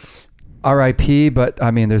 R.I.P. But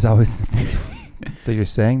I mean, there's always. So you're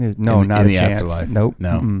saying there's not a chance? Afterlife. Nope.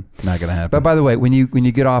 No, not gonna happen. But by the way, when you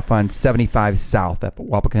get off on 75 South at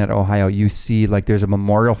Wapakoneta, Ohio, you see like there's a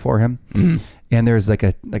memorial for him, and there's like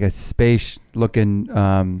a space looking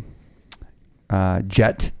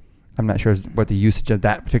jet. I'm not sure what the usage of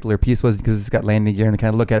that particular piece was because it's got landing gear and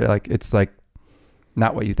kind of look at it like it's like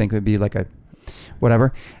not what you think it would be like a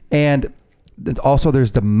whatever. And also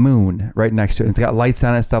there's the moon right next to it. It's got lights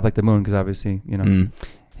on it, stuff like the moon because obviously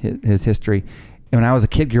his history. And when I was a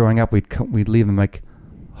kid growing up, we'd leave them like,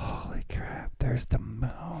 holy crap, there's the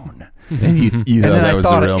moon. And you thought that was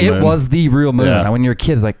the real moon? It was the real moon. Yeah. And when you're a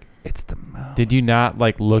kid, it's like, it's the moon. Did you not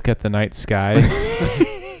like look at the night sky?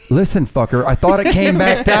 listen, fucker, I thought it came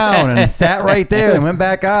back down and it sat right there and went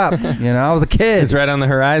back up. I was a kid. It's right on the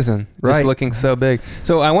horizon, just looking so big.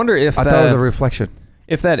 So I wonder if I thought it was a reflection.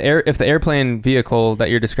 If the airplane vehicle that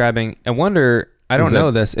you're describing, I wonder. I don't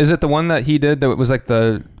know this. Is it the one that he did that was like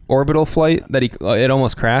the orbital flight that it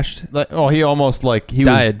almost crashed? He almost he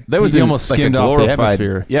died. He almost skimmed off the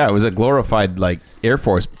atmosphere. Yeah, it was a glorified Air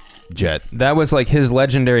Force jet. That was his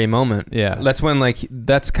legendary moment. Yeah, that's when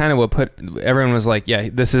that's kind of what put everyone was like, yeah,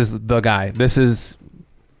 this is the guy.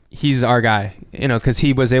 He's our guy. Because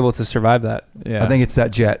he was able to survive that. Yeah, I think it's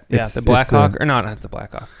that jet. Yeah, the Black Hawk or not the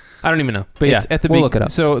Black Hawk. I don't even know. But we'll look it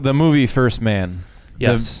up. So the movie First Man.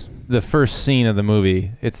 Yes. The first scene of the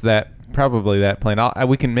movie, it's probably that plane.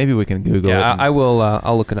 Maybe we can Google it. Yeah, I will.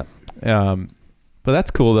 I'll look it up. But that's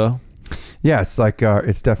cool though. Yeah, it's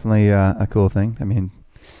it's definitely a cool thing. I mean,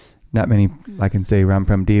 not many I can say I'm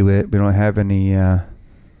from DeWitt. We don't have any other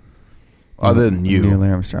than you. Neil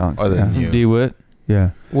Armstrong. Other than you. DeWitt.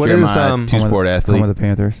 Yeah. What Jeremiah, is two-sport athlete? Home of the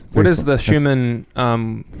Panthers. What is the Schumann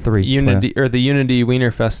Unity or the Unity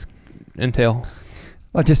Wienerfest entail?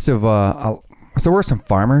 Just of so we're some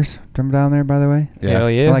farmers from down there, by the way. Yeah. Hell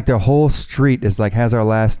yeah. And, the whole street is has our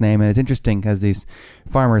last name, and it's interesting because these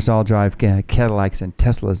farmers all drive Cadillacs and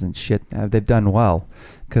Teslas and shit. They've done well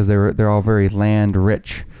because they're all very land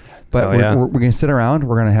rich. But we're gonna sit around.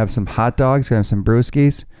 We're gonna have some hot dogs. We're gonna have some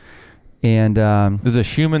brewskis, and there's a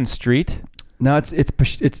Schumann Street. No, it's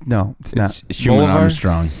not. It's Schumann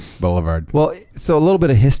Armstrong Boulevard. Well, so a little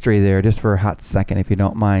bit of history there, just for a hot second, if you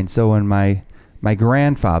don't mind. So when my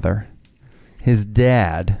grandfather, his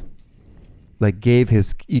dad, gave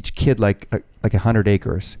each kid like 100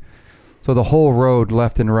 acres. So the whole road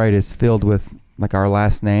left and right is filled with our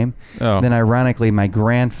last name. Oh. And then ironically, my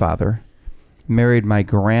grandfather married my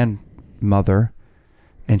grandmother,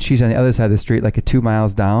 and she's on the other side of the street, 2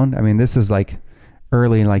 miles down. I mean, this is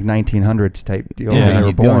early 1900s type deal.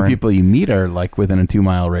 Yeah, the only people you meet are within a 2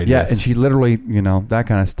 mile radius. Yeah, and she literally, that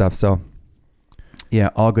kind of stuff. So,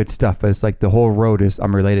 yeah, all good stuff. But it's the whole road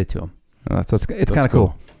I'm related to him. So it's kind of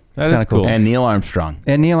cool. That is cool. And Neil Armstrong.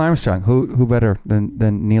 Who better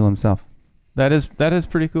than Neil himself? That is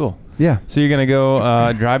pretty cool. Yeah. So you're gonna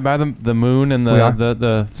go drive by the moon and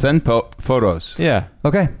the send photos. Yeah.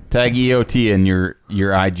 Okay. Tag EOT in your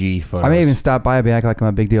IG photos. I may even stop by and act like I'm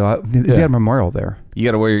a big deal. They got a memorial there. You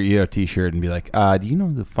got to wear your EOT shirt and be like, do you know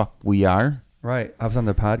who the fuck we are? Right. I was on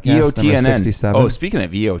the podcast. EOTNN. 67. Oh, speaking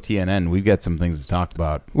of EOTNN, we've got some things to talk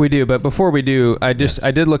about. We do, but before we do, I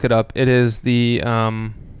did look it up. It is the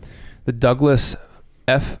Douglas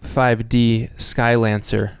F-5D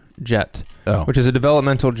Skylancer jet, which is a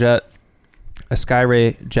developmental jet, a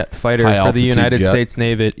Skyray jet fighter for the United States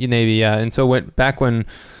Navy. Yeah, and so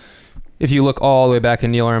if you look all the way back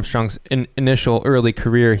in Neil Armstrong's initial early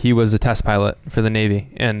career, he was a test pilot for the Navy,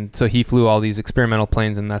 and so he flew all these experimental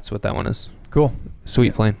planes, and that's what that one is. Cool.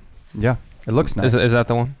 Sweet plane. Yeah, it looks nice. Is that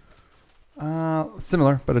the one?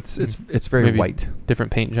 Similar, but it's very maybe white.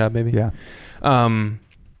 Different paint job, maybe. Yeah.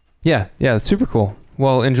 Yeah, it's super cool.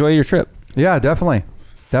 Well, enjoy your trip. Yeah, definitely.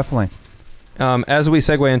 As we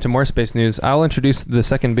segue into more space news, I'll introduce the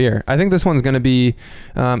second beer. I think this one's going to be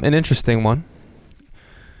an interesting one.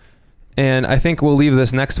 And I think we'll leave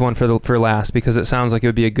this next one for last because it sounds like it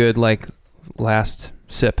would be a good last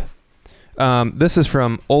sip. This is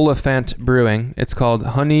from Oliphant Brewing. It's called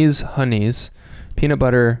Honey's Peanut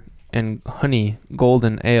Butter and Honey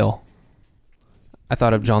Golden Ale. I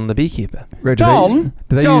thought of John the Beekeeper. Right, do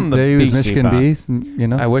they use Michigan bees?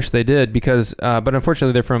 I wish they did because, but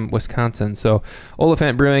unfortunately they're from Wisconsin. So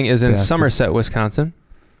Oliphant Brewing is in Somerset, Wisconsin.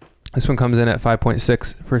 This one comes in at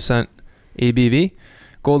 5.6% ABV.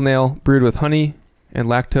 Golden ale brewed with honey and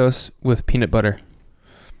lactose with peanut butter.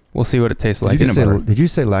 We'll see what it tastes like. Did you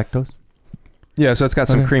say lactose? Yeah, so it's got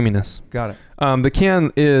some creaminess. Got it. The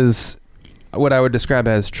can is what I would describe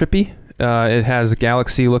as trippy. It has a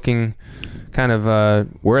galaxy-looking kind of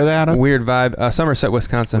where that weird vibe. Somerset,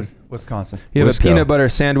 Wisconsin. Wisconsin. You have a peanut butter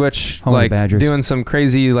sandwich, doing some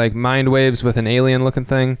crazy mind waves with an alien-looking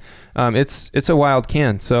thing. It's a wild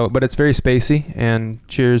can, but it's very spacey. And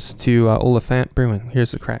cheers to Oliphant Brewing.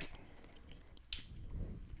 Here's the crack.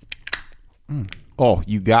 Oh,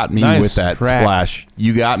 you got me with that splash.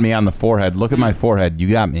 You got me on the forehead. Look at my forehead.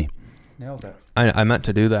 You got me. Nailed it. I meant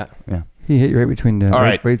to do that. Yeah. He hit you right between the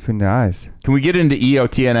right between the eyes. Can we get into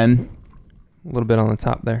EOTNN? A little bit on the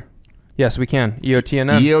top there. Yes, we can.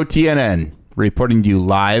 EOTNN. EOTNN reporting to you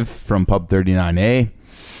live from Pub 39A.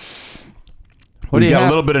 We got a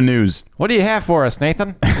little bit of news. What do you have for us,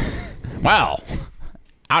 Nathan? Well,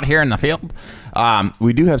 out here in the field,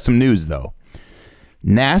 we do have some news though.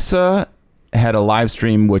 NASA had a live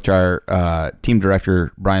stream, which our team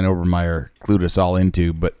director, Brian Obermeyer, clued us all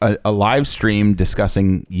into, but a live stream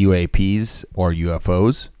discussing UAPs or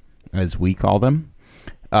UFOs, as we call them.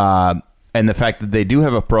 And the fact that they do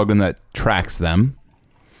have a program that tracks them.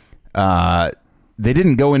 They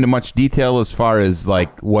didn't go into much detail as far as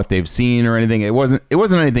like what they've seen or anything. It wasn't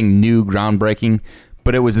anything new, groundbreaking,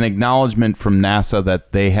 but it was an acknowledgement from NASA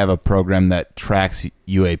that they have a program that tracks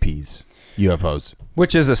UFOs.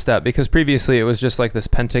 Which is a step, because previously it was just like this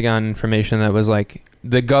Pentagon information that was like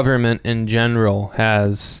the government in general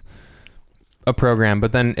has a program,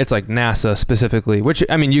 but then it's like NASA specifically, which,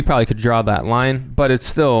 I mean, you probably could draw that line, but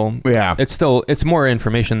it's more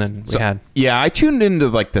information than we had. Yeah, I tuned into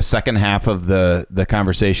like the second half of the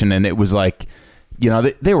conversation, and it was like,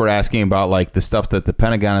 they were asking about like the stuff that the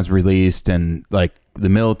Pentagon has released and like the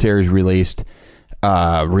military's released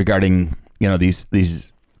regarding,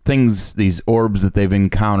 these things, these orbs that they've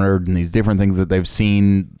encountered and these different things that they've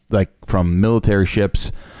seen like from military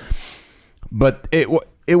ships. But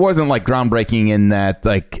it wasn't like groundbreaking in that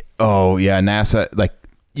like, oh yeah, NASA, like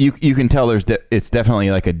you can tell it's definitely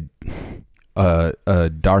like a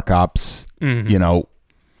dark ops,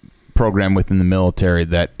 program within the military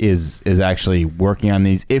that is actually working on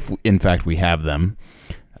these, if in fact we have them,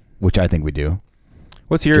 which I think we do.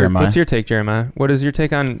 What's your take, Jeremiah? What is your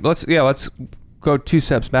take on, let's go 2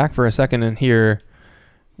 steps back for a second and hear,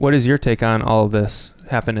 what is your take on all of this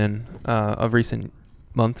happening of recent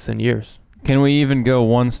months and years? Can we even go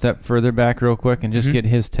one step further back real quick and just get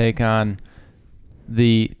his take on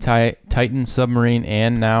the Titan submarine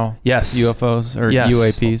and now UFOs or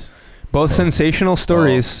UAPs? Both sensational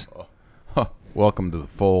stories. Welcome to the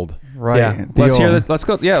fold. Right. Yeah.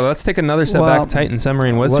 Let's take another step back. Titan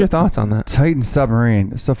submarine. What's your thoughts on that? Titan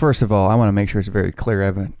submarine. So first of all, I want to make sure it's very clear.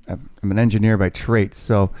 I'm an engineer by trade.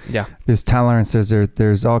 So there's tolerances.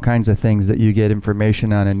 There's all kinds of things that you get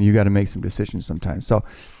information on, and you got to make some decisions sometimes. So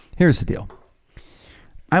here's the deal.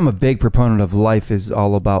 I'm a big proponent of life is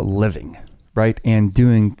all about living, right? And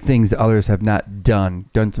doing things that others have not done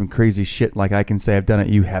some crazy shit like I can say I've done it,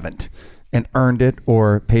 you haven't, and earned it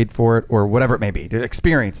or paid for it or whatever it may be,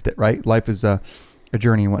 experienced it, right? Life is a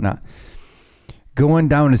journey and whatnot. Going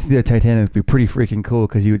down to see the Titanic would be pretty freaking cool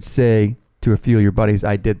because you would say to a few of your buddies,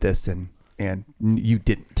 I did this and you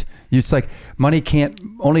didn't. It's like money can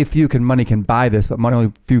buy this, but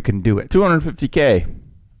only few can do it. $250K.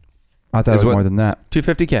 I thought it was more than that.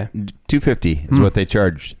 $250K. $250 is what they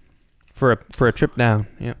charged for a trip down.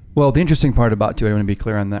 Yeah. Well, the interesting part about too, I want to be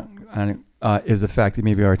clear on that, is the fact that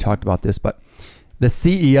maybe I already talked about this, but the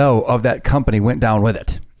CEO of that company went down with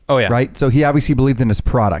it. Oh yeah. Right. So he obviously believed in his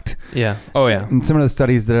product. Yeah. Oh yeah. And some of the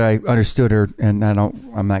studies that I understood I'm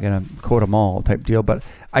not going to quote them all type deal, but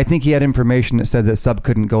I think he had information that said that sub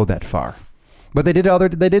couldn't go that far. But they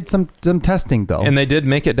did some testing though. And they did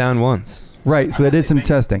make it down once. Right. So they did some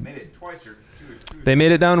testing. They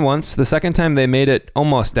made it down once. The second time they made it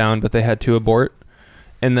almost down, but they had to abort.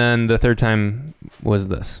 And then the third time was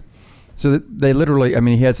this. So they literally,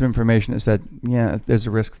 he had some information that said, yeah, there's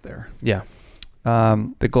a risk there. Yeah.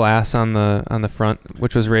 The glass on the front,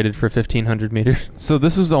 which was rated for 1,500 meters. So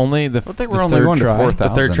this was only the they were only going to 4,000.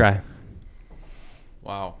 The third try.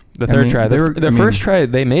 Wow. The third try. The first try,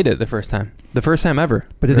 they made it the first time. The first time ever.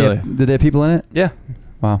 But did they have people in it? Yeah.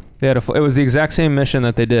 Wow. They had it was the exact same mission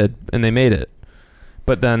that they did, and they made it.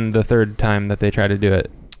 But then the third time that they tried to do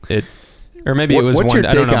it, or maybe it was what's one. Your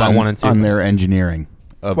take I don't know about 1 and 2 on their engineering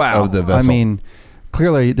of the vessel.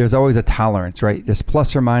 Clearly there's always a tolerance, right? There's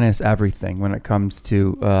plus or minus everything when it comes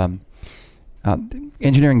to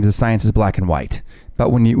engineering. The science is black and white. But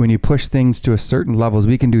when you push things to a certain levels,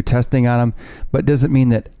 we can do testing on them, but it doesn't mean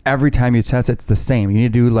that every time you test it's the same. You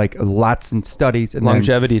need to do like lots and studies and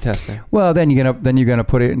longevity testing. Well, then you're gonna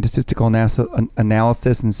put it into statistical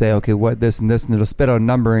analysis and say, okay, what this and this, and it'll spit out a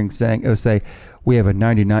number and it'll say we have a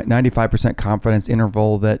 95% confidence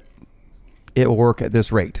interval that it will work at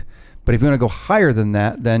this rate. But if you want to go higher than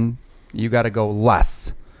that, then you got to go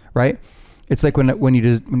less, right? It's like when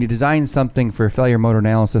you design something for failure mode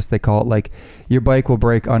analysis, they call it like your bike will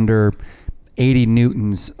brake under 80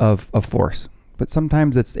 newtons of force. But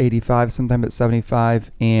sometimes it's 85, sometimes it's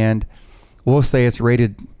 75, and we'll say it's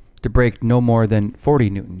rated to brake no more than 40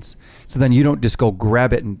 newtons. So then you don't just go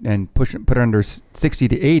grab it and put it under 60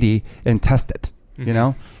 to 80 and test it, you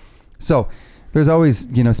know? So there's always,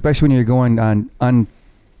 especially when you're going on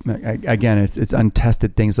again, it's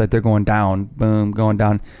untested things, like they're going down, boom, going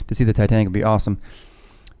down. To see the Titanic would be awesome,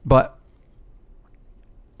 but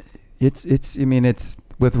it's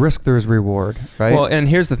with risk there's reward, right? Well, and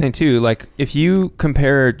here's the thing too, like if you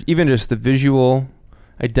compare even just the visual,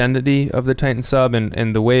 identity of the Titan sub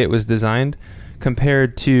and the way it was designed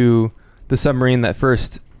compared to the submarine that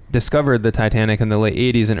first discovered the Titanic in the late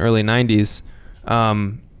 80s and early 90s.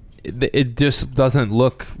 It just doesn't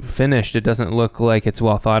look finished. It doesn't look like it's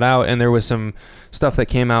well thought out. And there was some stuff that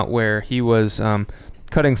came out where he was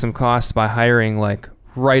cutting some costs by hiring like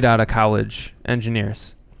right out of college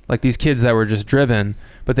engineers, like these kids that were just driven,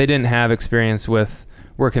 but they didn't have experience with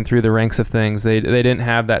working through the ranks of things. They didn't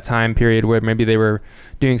have that time period where maybe they were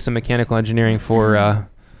doing some mechanical engineering for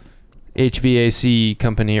HVAC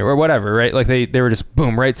company or whatever, right? Like they were just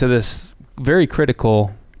boom right to this very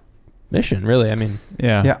critical mission, really. I mean,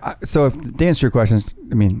 yeah. So to answer your questions,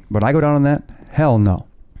 I mean, would I go down on that? Hell no.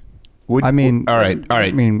 All right.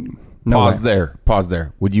 I mean, no pause way.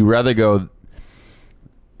 there. Would you rather go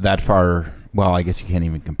that far? Well, I guess you can't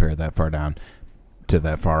even compare that far down to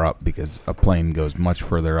that far up because a plane goes much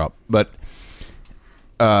further up. But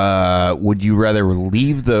would you rather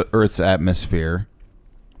leave the Earth's atmosphere,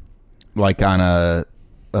 like on a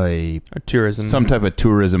tourism, some type of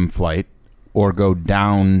tourism flight, or go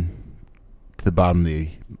down to the bottom of the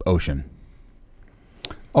ocean?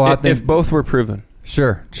 Oh, if both were proven.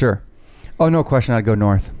 Sure. Oh, no question. I'd go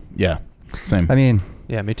north. Yeah, same. I mean,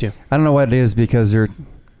 yeah, me too. I don't know what it is because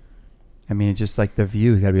it's just like the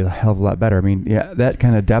view got to be a hell of a lot better. I mean, yeah, that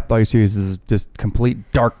kind of depth, all you see is just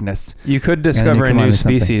complete darkness. You could discover a new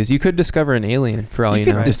species. You could discover an alien for all you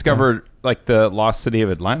know. You could discover like the lost city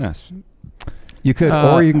of Atlantis. You could,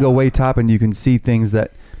 or you can go way top and you can see things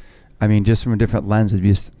that, I mean, just from a different lens, it'd be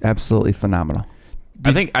just absolutely phenomenal.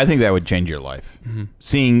 I think that would change your life. Mm-hmm.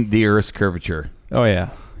 Seeing the Earth's curvature. Oh yeah.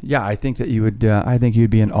 Yeah, I think that you would. I think you'd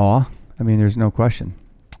be in awe. I mean, there's no question.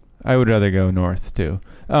 I would rather go north too.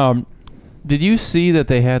 Did you see that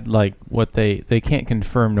they had like what they can't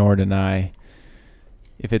confirm nor deny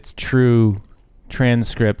if it's true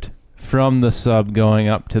transcript from the sub going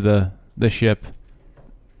up to the ship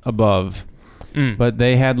above, but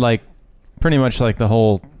they had like pretty much like the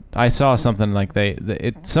whole. I saw something like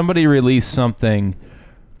somebody released something.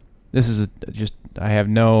 This is just I have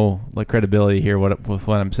no like credibility here with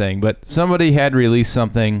what I'm saying, but somebody had released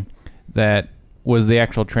something that was the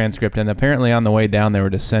actual transcript, and apparently on the way down they were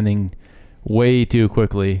descending way too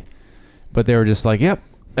quickly, but they were just like, "Yep,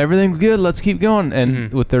 everything's good, let's keep going."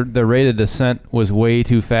 And with the rate of descent was way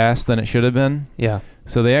too fast than it should have been. Yeah.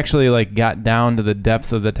 So they actually like got down to the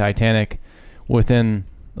depth of the Titanic within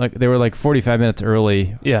like they were like 45 minutes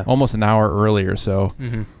early. Yeah. Almost an hour early or so.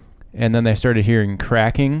 Mm-hmm. And then they started hearing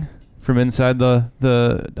cracking from inside the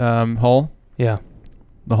hull. Yeah.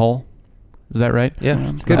 The hull. Is that right?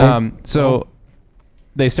 Yeah. Good. So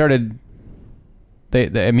they started.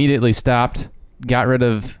 They immediately stopped, got rid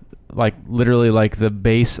of like literally like the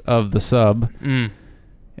base of the sub, and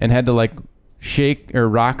had to like shake or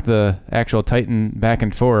rock the actual Titan back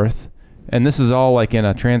and forth. And this is all like in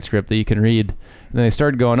a transcript that you can read. And they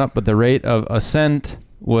started going up, but the rate of ascent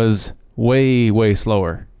was way, way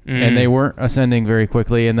slower. And they weren't ascending very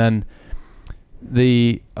quickly. And then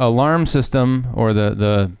the alarm system or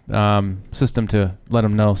the system to let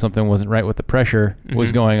them know something wasn't right with the pressure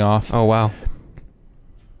was going off. Oh, wow.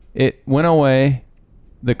 It went away.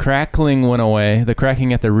 The crackling went away. The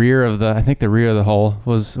cracking at the rear of the rear of the hull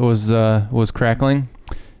was crackling,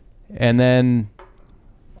 and then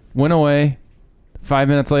went away. 5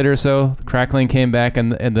 minutes later or so, the crackling came back,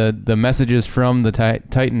 and the messages from the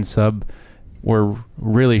Titan sub were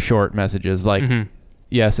really short messages. Like,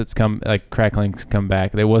 yes, it's come. Like crackling's come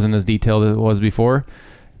back. It wasn't as detailed as it was before,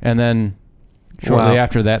 and then. Shortly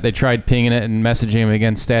after that, they tried pinging it and messaging him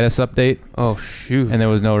again, status update. Oh, shoot. And there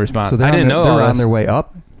was no response. So I didn't know. They were on their way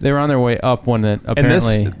up? They were on their way up when it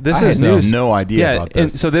apparently... And this is news. No idea about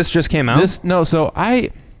this. So this just came out? So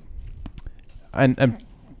I'm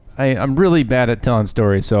really bad at telling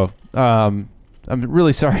stories, so I'm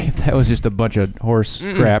really sorry if that was just a bunch of horse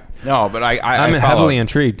crap. No, but I'm heavily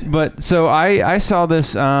intrigued. But so I saw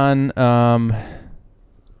this on...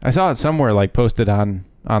 I saw it somewhere like posted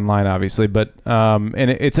online obviously, but and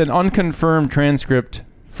it's an unconfirmed transcript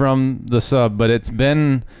from the sub, but it's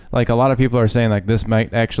been like a lot of people are saying like this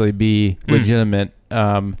might actually be legitimate,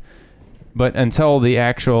 but until the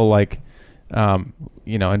actual like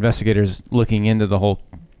investigators looking into the whole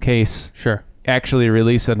case actually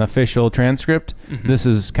release an official transcript, this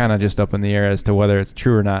is kind of just up in the air as to whether it's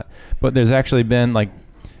true or not. But there's actually been like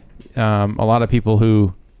a lot of people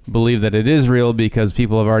who believe that it is real because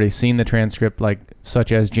people have already seen the transcript, like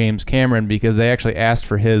such as James Cameron, because they actually asked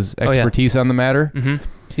for his expertise on the matter.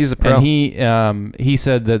 He's a pro. And he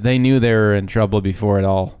said that they knew they were in trouble before it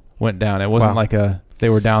all went down. It wasn't like they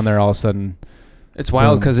were down there all of a sudden It's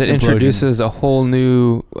wild because it implosion. introduces a whole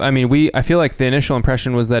new. I mean, I feel like the initial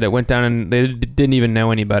impression was that it went down and they didn't even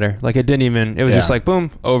know any better. Like it didn't even. It was just like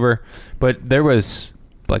boom, over. But there was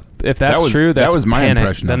like, if that's true, that was my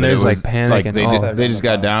impression. Then there's like panic and they just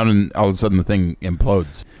got down and all of a sudden the thing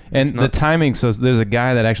implodes. And the timing. So there's a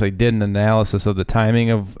guy that actually did an analysis of the timing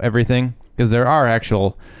of everything, because there are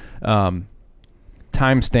actual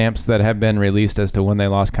timestamps that have been released as to when they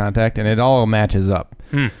lost contact, and it all matches up.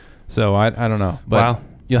 So I don't know, but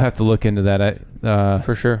you'll have to look into that.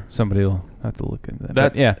 For sure, somebody will have to look into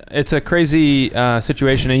that. Yeah, it's a crazy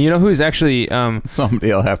situation, and you know who's actually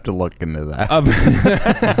somebody will have to look into that.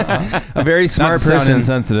 A very smart person. Not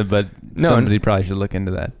insensitive, but somebody probably should look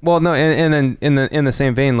into that. Well, no, and then in the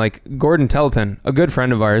same vein, like Gordon Telpin, a good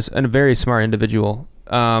friend of ours and a very smart individual,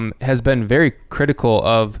 has been very critical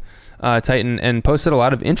of Titan and posted a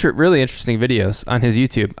lot of really interesting videos on his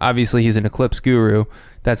YouTube. Obviously, he's an eclipse guru.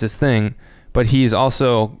 That's his thing. But he's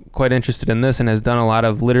also quite interested in this and has done a lot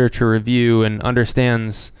of literature review and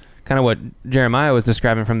understands kind of what Jeremiah was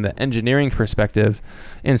describing from the engineering perspective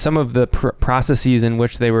and some of the processes in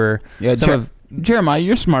which they were... Yeah, Jeremiah,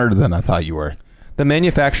 you're smarter than I thought you were. The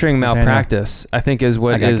manufacturing malpractice, I think, is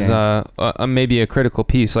what is maybe a critical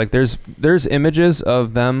piece. Like there's images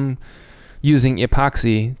of them using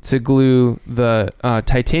epoxy to glue the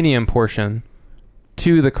titanium portion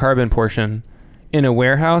to the carbon portion in a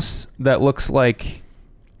warehouse that looks like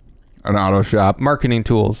an auto shop, marketing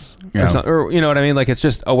tools, or you know what I mean? Like it's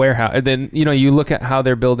just a warehouse. And then you look at how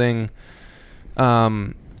they're building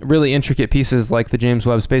really intricate pieces like the James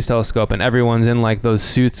Webb Space Telescope, and everyone's in like those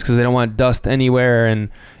suits because they don't want dust anywhere, and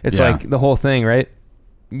it's like the whole thing, right?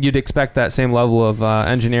 You'd expect that same level of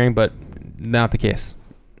engineering, but not the case.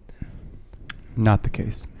 Not the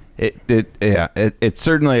case. It's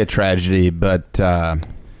certainly a tragedy, but the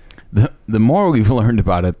more we've learned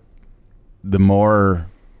about it, the more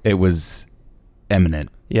it was imminent.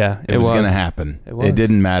 Yeah, it was going to happen. It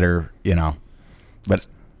didn't matter, but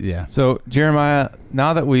yeah. So Jeremiah,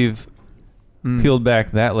 now that we've peeled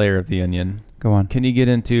back that layer of the onion, go on. Can you get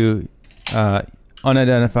into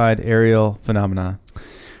unidentified aerial phenomena?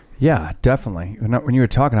 Yeah, definitely. When you were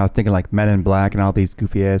talking, I was thinking like Men in Black and all these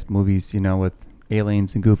goofy ass movies, with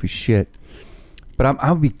aliens and goofy shit. But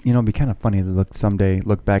I would be kind of funny to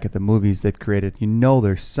look back at the movies they've created.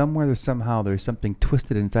 There's somehow there's something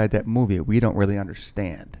twisted inside that movie that we don't really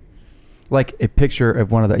understand. Like a picture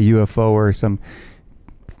of one of the UFO or some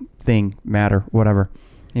thing, matter, whatever.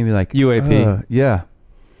 And you'd be like, UAP. Yeah.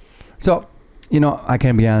 So, I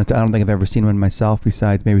can be honest, I don't think I've ever seen one myself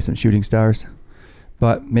besides maybe some shooting stars.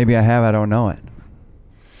 But maybe I have, I don't know it.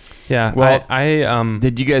 Yeah. Well, I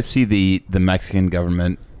did you guys see the Mexican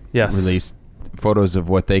government released photos of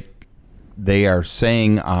what they are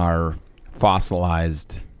saying are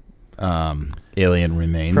fossilized alien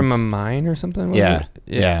remains from a mine or something?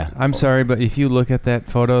 Yeah. I'm sorry, but if you look at that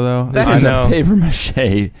photo though, that is a paper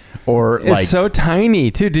mache, or it's so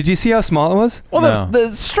tiny too. Did you see how small it was? Well,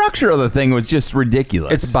 the structure of the thing was just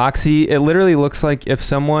ridiculous. It's boxy. It literally looks like if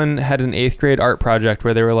someone had an 8th grade art project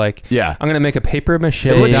where they were like, I'm going to make a paper mache.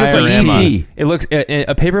 It looks just like E.T. It looks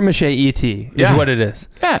a paper mache E.T. is what it is.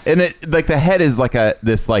 Yeah, and it like the head is like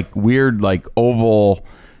this like weird like oval.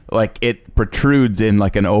 Like it protrudes in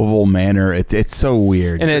like an oval manner. It's so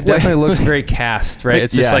weird, and it definitely looks very cast, right?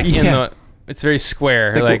 It's just it's very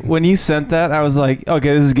square. Like when you sent that, I was like,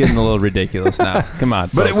 okay, this is getting a little ridiculous now. Come on,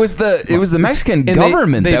 but folks. it was the Mexican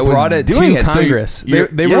government they that brought was it doing to Congress.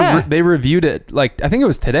 They reviewed it like I think it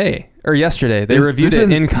was today or yesterday. They reviewed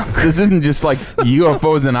it in Congress. This isn't just like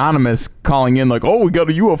UFOs Anonymous calling in like, oh, we got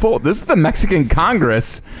a UFO. This is the Mexican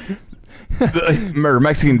Congress or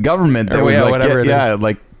Mexican government that was like, whatever it is.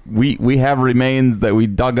 Like. We have remains that we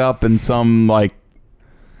dug up in some like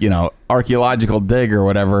archaeological dig or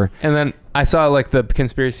whatever. And then I saw like the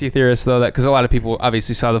conspiracy theorists though, that because a lot of people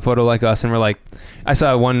obviously saw the photo like us and were like, I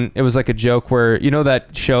saw one. It was like a joke where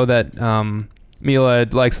that show that Mila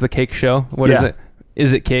likes, the cake show. What is it?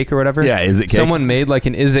 Is It Cake or whatever? Yeah, Is It Cake? Someone made like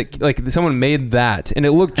an Is It, like someone made that and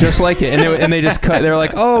it looked just like it, and they just cut. They're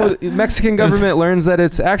like, oh, Mexican government learns that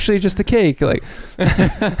it's actually just a cake, like.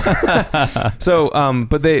 So,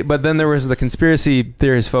 but then there was the conspiracy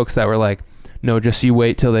theorist folks that were like, no, just you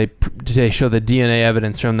wait till they show the DNA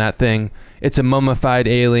evidence from that thing. It's a mummified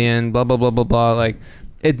alien, blah blah blah blah blah, like.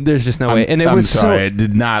 There's just no way, and I'm sorry, it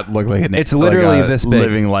did not look like it's literally this big,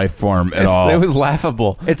 living life form at all. It was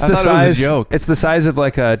laughable. It's the size. It was a joke. It's the size of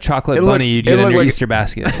like a chocolate bunny you'd get in your Easter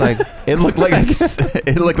basket. Like it looked like a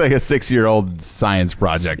 6-year-old science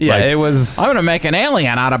project. Yeah, like, it was. I'm gonna make an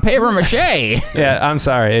alien out of paper mache. Yeah, I'm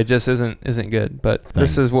sorry, it just isn't good. But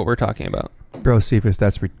This is what we're talking about. Bro, Cephas,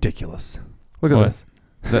 that's ridiculous. Look at What? this.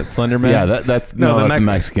 Is that Slender Man? Yeah, that's the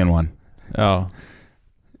Mexican one. Oh.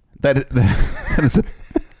 That is a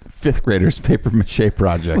fifth grader's paper mache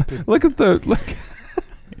project. Look at the look.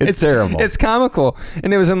 It's terrible. It's comical,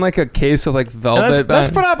 and it was in like a case of like velvet. And that's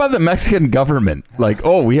put out by the Mexican government. Like,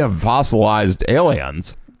 oh, we have fossilized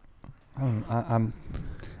aliens. I'm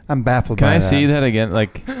baffled Can by I that. see that again?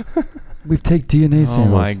 Like, We've taken DNA oh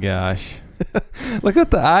samples. my gosh. Look at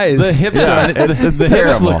the eyes. The hips Yeah, are it's the hips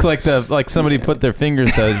terrible. look like somebody put their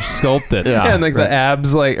fingers to sculpt it. Yeah. Yeah, and like the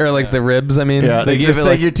abs, like or like the ribs. I mean, Yeah, They they give just it take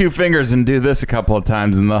like- your two fingers and do this a couple of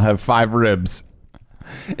times, and they'll have 5 ribs.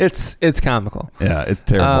 it's comical. Yeah, it's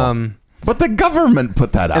terrible. But the government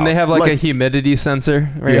put that out, And they have like a humidity sensor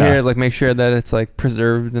right Yeah. here, like make sure that it's like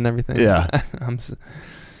preserved and everything. Yeah.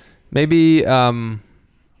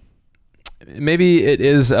 Maybe it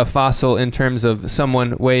is a fossil in terms of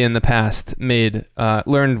someone way in the past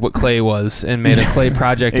learned what clay was and made a clay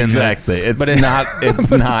project. exactly. It's but not. It's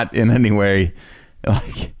not in any way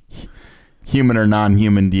like human or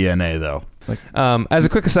non-human DNA, though. As a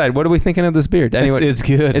quick aside, what are we thinking of this beard? Anyway, It's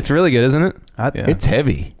good. it's really good, isn't it? Yeah. It's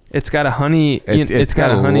heavy. It's got a honey. It's got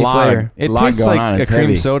a got a honey lot of- flavor. It lot tastes going like on. a It's cream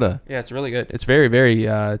heavy. soda. Yeah, it's really good. It's very, very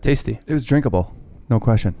tasty. It was drinkable, no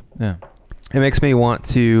question. Yeah. It makes me want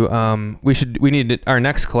to. Our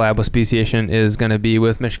next collab with Speciation is going to be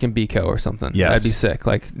with Michigan Beco or something. Yes. That'd be sick.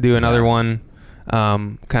 Like do another one,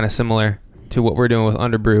 kind of similar to what we're doing with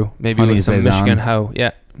UnderBru. Maybe Honey with some Saison. Michigan Ho.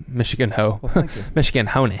 Yeah, Michigan Ho. Well, thank you. Michigan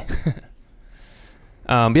Honey.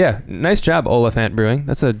 Yeah, nice job, Oliphant Brewing.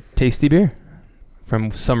 That's a tasty beer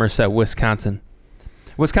from Somerset, Wisconsin.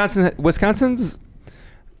 Wisconsin's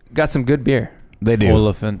got some good beer. They do.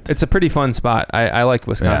 Oliphant. It's a pretty fun spot. I like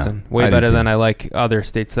Wisconsin way I do better too. than I like other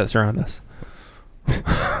states that surround us.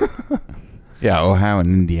 Yeah, Ohio and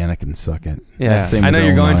Indiana can suck it. Yeah, Same I know with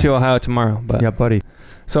you're going Illinois. to Ohio tomorrow, but Yeah, buddy.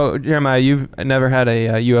 So Jeremiah, you've never had a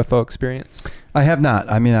UFO experience? I have not.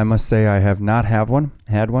 I mean, I must say I have not had one.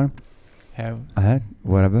 I had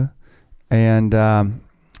whatever, and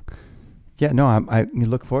yeah, no, I you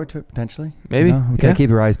look forward to it potentially. Maybe. You know, we gotta Yeah. keep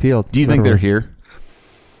your eyes peeled. Do you think they're here?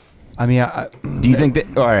 I mean, Do you think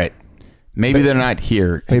that? All right, maybe they're not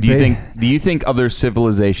here. Hey, Do you think other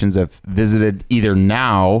civilizations have visited either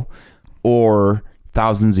now or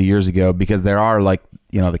thousands of years ago? Because there are like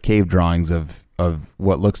the cave drawings of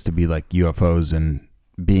what looks to be like UFOs and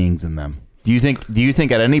beings in them. Do you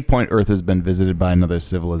think at any point Earth has been visited by another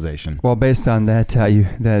civilization? Well, based on that,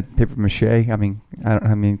 that paper mache, I mean,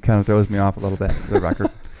 kind of throws me off a little bit. For the record,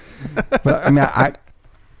 but I mean,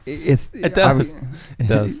 It does. It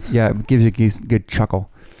does. Yeah, it gives you a good chuckle.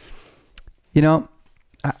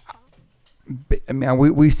 I mean,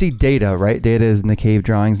 we see data, right? Data is in the cave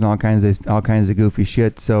drawings and all kinds of goofy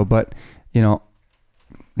shit. So, but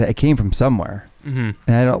that it came from somewhere. Mm-hmm.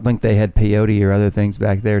 And I don't think they had peyote or other things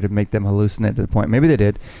back there to make them hallucinate to the point. Maybe they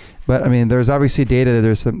did, but I mean, there's obviously data.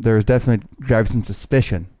 There's definitely drives some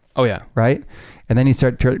suspicion, Oh yeah. right? And then you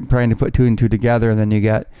start trying to put 2 and 2 together, and then you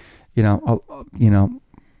get,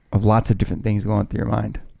 of lots of different things going through your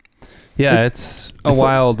mind. Yeah, it's a it's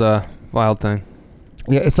wild thing.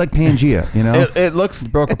 Yeah, it's like Pangea, It looks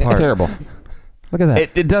broke apart. terrible. Look at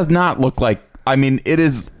that. It does not look like. I mean, it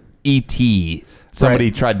is E.T.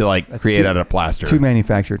 Somebody tried to That's create too- out of plaster. It's too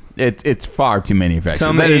manufactured. It's far too manufactured.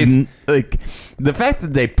 Some That is eighth- like the fact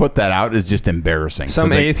that they put that out is just embarrassing. Some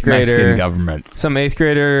for the eighth grader- Mexican government. Some 8th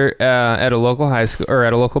grader at a local high school or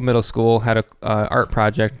at a local middle school had a art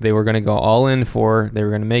project they were going to go all in for. They were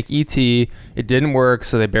going to make E.T. It didn't work,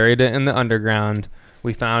 so they buried it in the underground.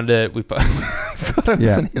 We found it. We thought it was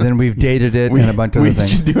Yeah. an alien. Then we've dated it and a bunch of we other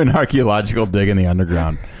things. should do an archaeological dig in the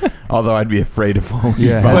underground. Although I'd be afraid of what we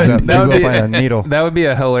Yeah, find. heads up. that Maybe would we'll be- find a needle. That would be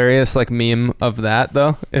a hilarious meme of that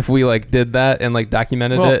though. If we did that and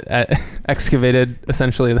documented Well- it, excavated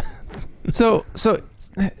essentially. So,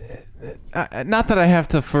 not that I have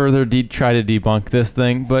to further try to debunk this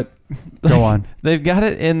thing, but Go on. they've got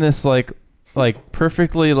it in this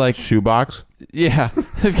perfectly Shoebox. yeah,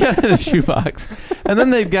 they've got it in a shoebox, and then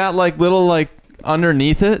they've got little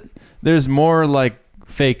underneath it. There's more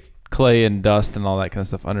fake clay and dust and all that kind of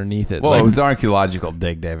stuff underneath it. Well, it was an archaeological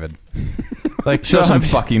dig, David. Show so some I'm,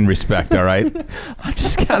 fucking respect, all right? I'm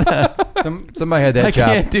just kind Somebody had that I job.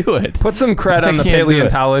 can't do it. Put some cred on the I can't do it.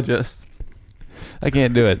 paleontologist. I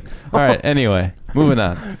can't do it. All right. Anyway, moving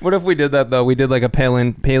on. What if we did that though? We did a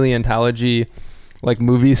paleontology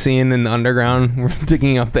movie scene in the underground. We're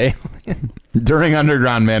digging up the alien. During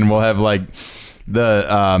Underground Man, we'll have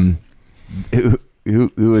the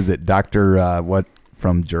who is it? Dr. What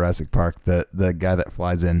from Jurassic Park? The guy that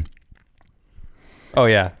flies in. Oh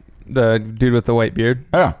yeah, the dude with the white beard.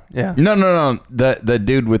 Oh Yeah. no. The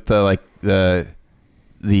dude with the the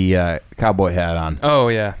cowboy hat on. Oh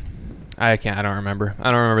yeah, I don't remember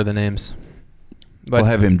the names. But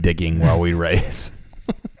we'll have him digging while we race.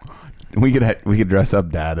 we could dress up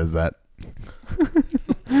Dad as that.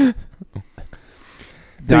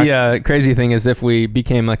 The crazy thing is if we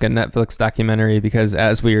became like a Netflix documentary, because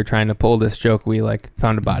as we were trying to pull this joke, we like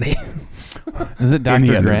found a body. Is it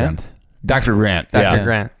Dr. Grant? Dr. Grant. Dr.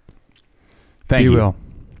 Grant. Thank you. Will.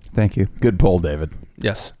 Thank you. Good pull, David.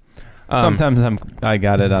 Yes. Sometimes I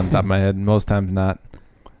got it on top of my head. Most times not.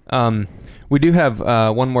 We do have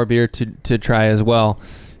one more beer to try as well,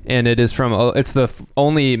 and it is from it's the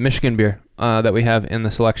only Michigan beer that we have in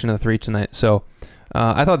the selection of 3 tonight. So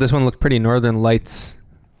I thought this one looked pretty Northern Lights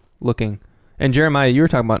looking. And Jeremiah, you were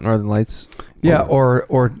talking about Northern Lights. Yeah,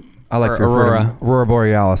 or I like to refer to Aurora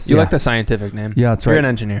Borealis. You like the scientific name. Yeah, that's right. You're an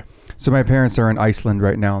engineer. So my parents are in Iceland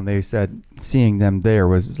right now, and they said seeing them there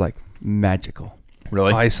was like magical.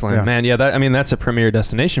 Really? Iceland, Yeah. man. Yeah, that's a premier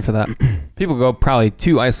destination for that. People go probably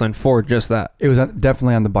to Iceland for just that. It was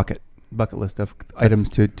definitely on the bucket list of items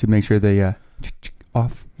to make sure they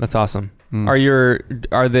off. That's awesome.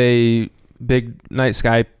 Are they big night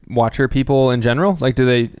sky watcher people in general? Like, do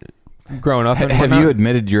they growing up? And have you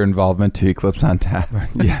admitted your involvement to Eclipse on Tap?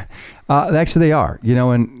 Yeah, actually they are.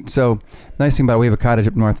 And so nice thing about it, we have a cottage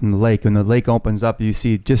up north in the lake. When the lake opens up, you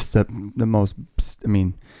see just the most. I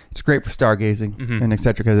mean, it's great for stargazing and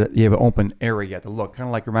etc. Because you have an open area to look. Kind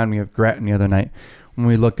of like reminded me of Grattan the other night when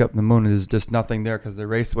we looked up in the moon. There's just nothing there because the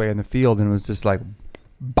raceway in the field, and it was just like,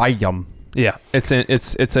 bam. Yeah, it's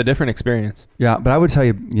a different experience. Yeah, but I would tell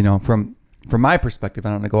you, from my perspective, I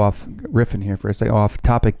don't want to go off riffing here for a second, off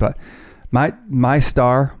topic, but my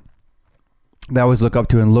star that I always look up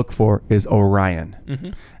to and look for is Orion.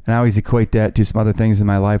 And I always equate that to some other things in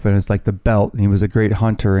my life, and it's like the belt, and he was a great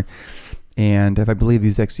hunter. And if I believe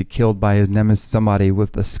he's actually killed by his nemesis, somebody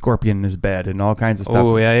with a scorpion in his bed and all kinds of stuff.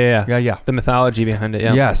 Oh, yeah. Yeah. The mythology behind it,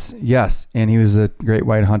 yeah. Yes. And he was a great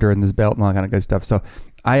white hunter in this belt and all that kind of good stuff. So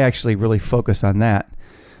I actually really focus on that.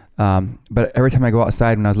 But every time I go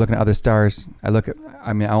outside, when I was looking at other stars, the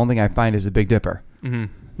only thing I find is a Big Dipper.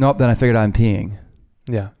 Nope, then I figured I'm peeing.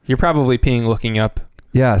 Yeah. You're probably peeing looking up.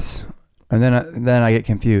 Yes. And then I get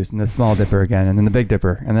confused, and the Small Dipper again, and then the Big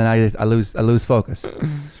Dipper, and then I lose focus.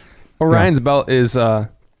 Orion's belt is a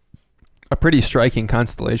pretty striking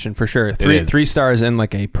constellation for sure. Three stars in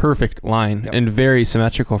like a perfect line and very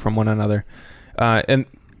symmetrical from one another. And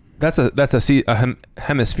that's a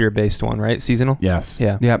hemisphere based one, right? Seasonal. Yes.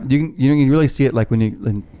 Yeah. You can really see it like when you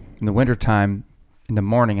in the wintertime in the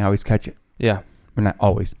morning. I always catch it. Yeah. Well, not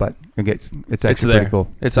always, but it's actually there. pretty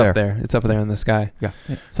cool. It's up there. It's up there in the sky. Yeah.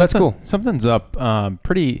 So that's cool. Something's up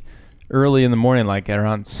pretty early in the morning, like at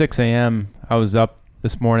around 6 a.m. I was up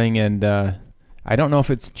this morning, and I don't know if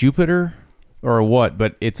it's Jupiter or what,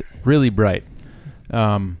 but it's really bright.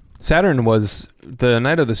 Saturn was the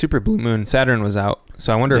night of the super blue moon. Saturn was out,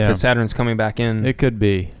 so I wonder if Saturn's coming back in. It could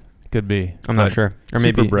be. I'm not sure. Or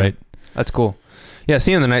maybe bright. That's cool. Yeah,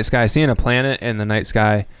 seeing the night sky, seeing a planet in the night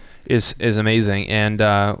sky is amazing.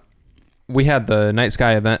 And we had the night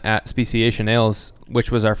sky event at Speciation Ales, which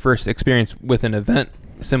was our first experience with an event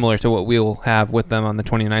similar to what we'll have with them on the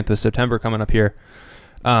 29th of September coming up here.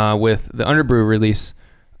 With the UnderBru release.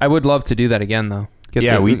 I would love to do that again, though.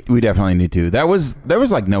 We definitely need to. That was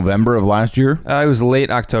like November of last year. It was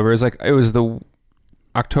late October. It was the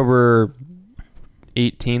October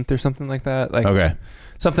 18th or something like that. Okay.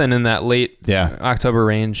 Something in that late October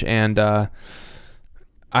range. And 4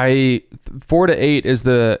 to 8 is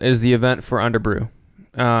the event for UnderBru.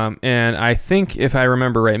 And I think if I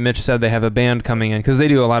remember right, Mitch said they have a band coming in because they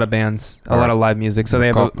do a lot of bands, a lot of live music. So they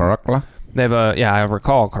have I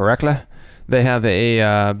recall correctly. They have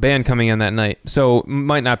a band coming in that night, so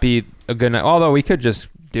might not be a good night. Although we could just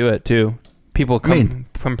do it too. People come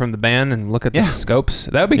from the band and look at the scopes.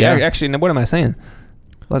 That would be actually. What am I saying?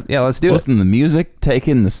 Let's do it. Listen to the music, take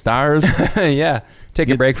in the stars. Take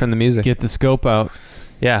a break from the music. Get the scope out.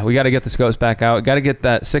 Yeah, we got to get the scopes back out. Got to get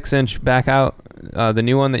that 6-inch back out. The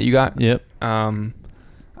new one that you got. Yep.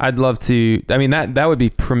 I'd love to. I mean, that would be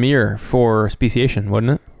premiere for Speciation,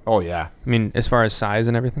 wouldn't it? Oh yeah. I mean, as far as size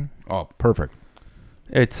and everything. Oh, perfect.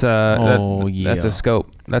 It's that's a scope.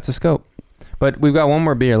 That's a scope. But we've got one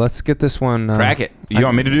more beer. Let's get this one. Crack it. You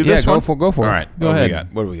want me to do this one? Go for it. All right. Go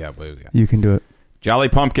ahead. What do we got? You can do it. Jolly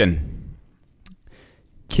Pumpkin.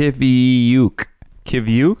 Kiviuk.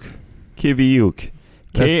 Kiviuk.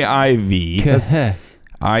 K-I-V-I-U.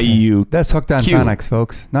 That's hooked on phonics,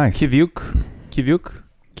 folks. Nice. Kiviuk.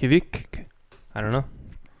 I don't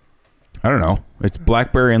know. It's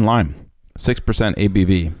blackberry and lime. 6%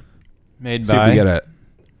 ABV. Made See by. if we get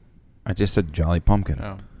I just said Jolly Pumpkin.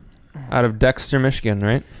 Oh. out of Dexter, Michigan,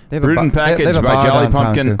 right? Brewed and packaged by Jolly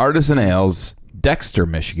Pumpkin Artisan Ales, Dexter,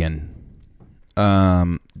 Michigan.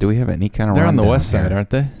 Do we have any kind of? They're on the west side, aren't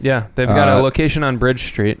they? Yeah, they've got a location on Bridge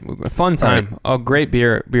Street. Fun time. Right. Oh, great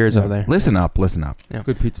beers over there. Listen up. Yeah.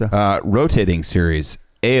 Good pizza. Rotating series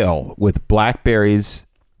ale with blackberries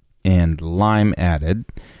and lime added.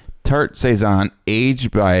 Tart saison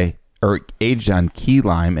aged on key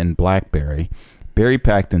lime and blackberry. Berry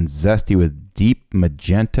packed and zesty with deep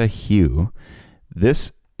magenta hue.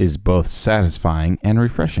 This is both satisfying and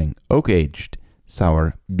refreshing. Oak aged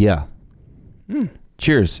sour beer.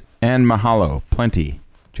 Cheers and mahalo. Plenty.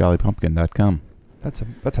 JollyPumpkin.com.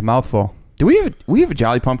 That's a mouthful. Do we have a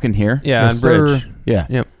Jolly Pumpkin here? Yeah, on Bridge. Yeah.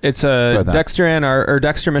 Yep. It's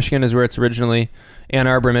Dexter, Michigan is where it's originally. Ann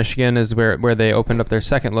Arbor, Michigan is where they opened up their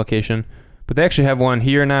second location. But they actually have one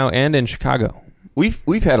here now and in Chicago.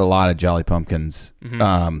 We've had a lot of Jolly Pumpkins.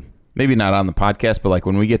 Mm-hmm. Maybe not on the podcast, but like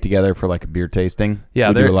when we get together for like a beer tasting, we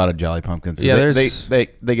do a lot of Jolly Pumpkins. So yeah,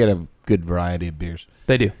 they get a good variety of beers.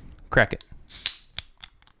 They do. Crack it.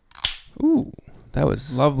 Ooh, that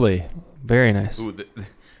was Lovely. very nice. Ooh,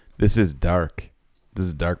 this is dark. This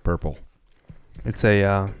is dark purple. It's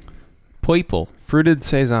a Purple. fruited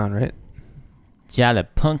saison, right? Jolly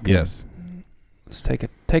Pumpkin. Yes. Let's take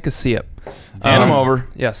a sip. Hand them over.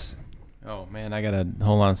 Yes. Oh, man, I got to...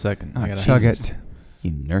 Hold on a second. I got to... Chug it.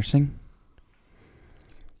 You nursing?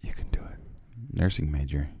 You can do it. Nursing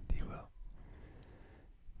major. You will.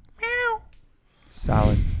 Meow.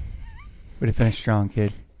 Solid. Way to finish strong,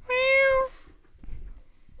 kid.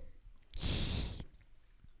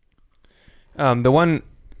 The one,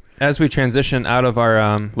 as we transition out of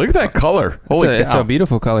our Look at that color. Holy cow. It's a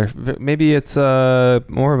beautiful color. Maybe it's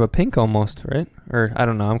more of a pink almost, right? Or I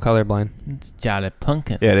don't know. I'm colorblind. It's Jolly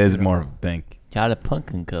Pumpkin. Yeah, it is more of a pink. Jolly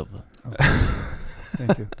Pumpkin cover.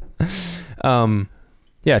 Thank you.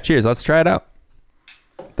 Yeah, cheers. Let's try it out.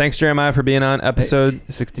 Thanks, Jeremiah, for being on episode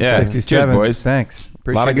 67. Yeah, 67. cheers, boys. Thanks.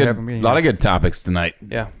 A lot Appreciate having me of here. good topics tonight.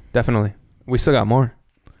 Yeah, definitely. We still got more.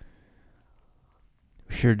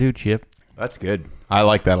 Sure do, Chip. That's good. I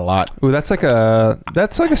like that a lot. Ooh, that's like a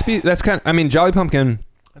Jolly Pumpkin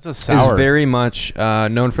That's a sour. is very much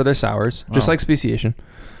known for their sours, just Oh. like speciation.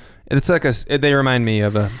 It's like they remind me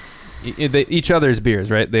of each other's beers,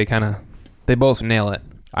 right? They both nail it.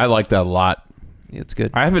 I like that a lot. It's good.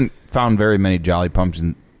 I haven't found very many Jolly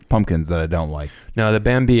Pumpkins that I don't like. No, the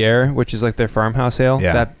Bambi Air, which is like their farmhouse ale,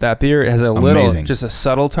 Yeah. that beer has a Amazing. little, just a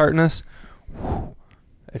subtle tartness.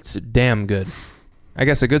 It's damn good. I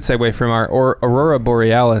guess a good segue from our Aurora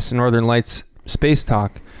Borealis Northern Lights space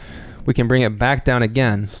talk, we can bring it back down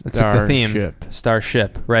again. That's like the theme.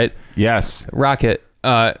 Starship, right? Yes. Rocket.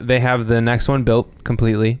 They have the next one built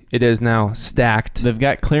completely. It is now stacked. They've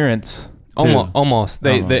got clearance. Almost.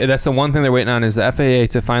 They that's the one thing they're waiting on is the FAA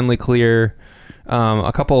to finally clear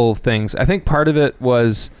a couple things. I think part of it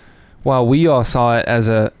was while we all saw it as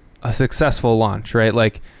a successful launch, right?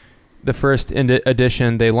 Like the first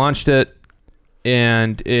edition, they launched it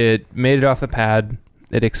and it made it off the pad.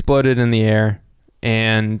 It exploded in the air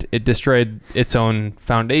and it destroyed its own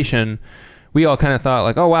foundation. We all kind of thought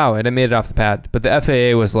like, oh wow, it made it off the pad. But the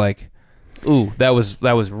FAA was like, ooh, that was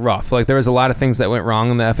rough. Like there was a lot of things that went wrong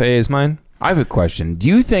in the FAA's mind. I have a question. Do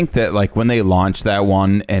you think that like when they launched that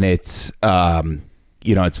one and it's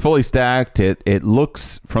it's fully stacked, it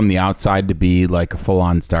looks from the outside to be like a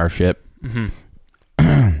full-on Starship. Mm-hmm.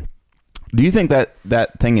 Do you think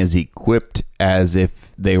that thing is equipped as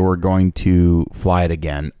if they were going to fly it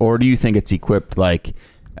again? Or do you think it's equipped like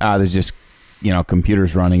there's just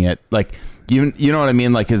computers running it? Like you know what I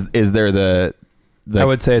mean? Like is there the I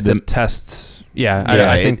would say it's a test. Yeah,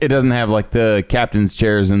 I think it doesn't have like the captain's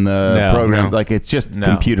chairs in the program. No. Like it's just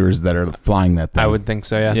computers that are flying that thing. I would think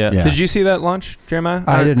so. Yeah. Yeah. Did you see that launch, Jeremiah?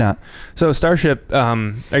 I did not. So Starship,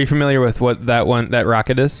 are you familiar with what that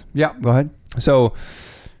rocket is? Yeah, go ahead. So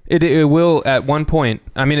it will at one point.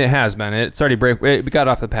 I mean, it has been. It's already it got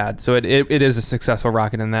off the pad. So it is a successful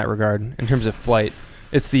rocket in that regard in terms of flight.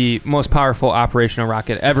 It's the most powerful operational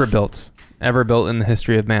rocket ever built in the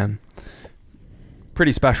history of man.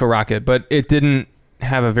 Pretty special rocket, but it didn't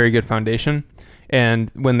have a very good foundation. And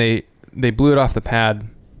when they blew it off the pad,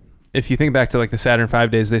 if you think back to like the Saturn V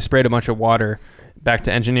days, they sprayed a bunch of water back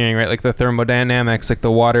to engineering, right? Like the thermodynamics, like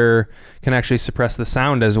the water can actually suppress the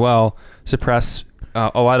sound as well, suppress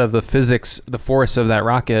a lot of the physics, the force of that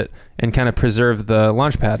rocket, and kind of preserve the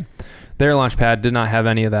launch pad. Their launch pad did not have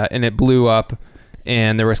any of that, and it blew up.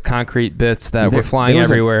 And there was concrete bits that were flying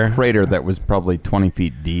everywhere. A crater that was probably 20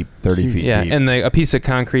 feet deep, 30 feet deep. Yeah, and a piece of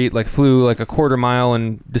concrete like flew like a quarter mile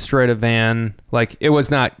and destroyed a van. Like it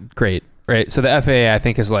was not great, right? So the FAA, I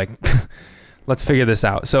think, is like let's figure this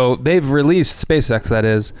out. So they've released, SpaceX that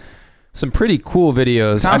is, some pretty cool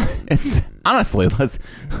videos. It's honestly,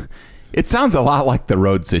 it sounds a lot like the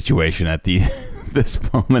road situation at this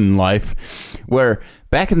moment in life, where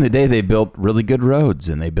back in the day they built really good roads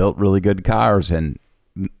and they built really good cars, and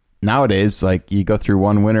nowadays, like, you go through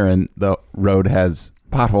one winter and the road has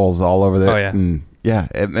potholes all over there. Oh, yeah.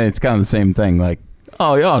 And it's kind of the same thing. Like,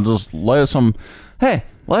 oh yeah, just lay some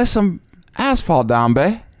asphalt down,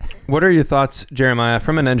 bae. What are your thoughts, Jeremiah,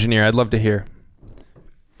 from an engineer? I'd love to hear.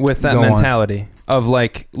 With that Go mentality of,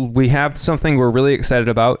 like, we have something we're really excited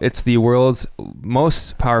about. It's the world's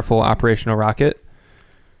most powerful operational rocket.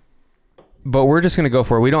 But we're just going to go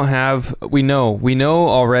for it. We know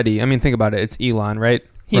already. I mean, think about it. It's Elon, right?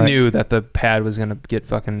 He knew that the pad was going to get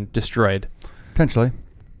fucking destroyed. Potentially.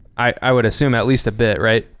 I would assume at least a bit,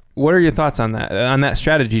 right? What are your thoughts on that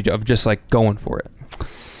strategy of just, like, going for it?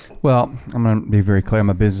 Well, I'm going to be very clear.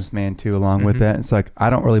 I'm a businessman too, along with that. It's like,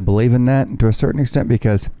 I don't really believe in that to a certain extent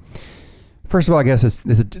because, first of all, I guess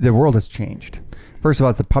the world has changed. First of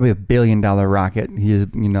all, it's probably $1 billion rocket,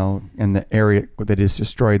 in the area that is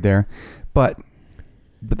destroyed there. But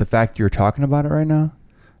the fact you're talking about it right now,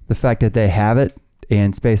 the fact that they have it,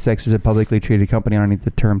 and SpaceX is a publicly traded company underneath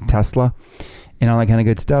the term Tesla, and all that kind of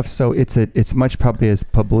good stuff. So it's much probably as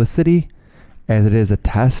publicity as it is a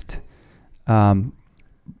test.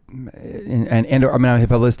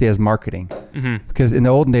 Publicity as marketing, because in the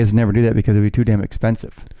olden days, never do that because it would be too damn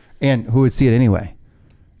expensive, and who would see it anyway?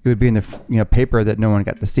 It would be in the paper that no one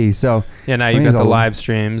got to see. So now you got the live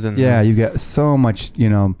streams and you got so much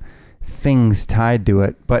things tied to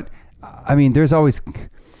it. But I mean, there's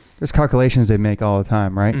calculations they make all the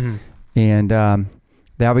time, right? And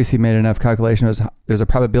they obviously made enough calculations. There's a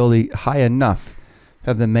probability high enough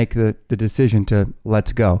of them make the decision to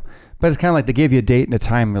let's go. But it's kind of like they give you a date and a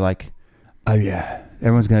time. You're like, oh yeah,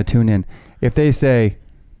 everyone's going to tune in. If they say,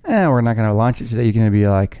 we're not going to launch it today, you're going to be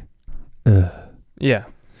like, ugh. Yeah.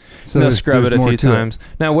 So they'll scrub it a few times.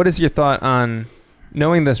 Now, what is your thought on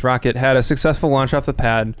knowing this rocket had a successful launch off the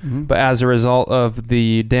pad, but as a result of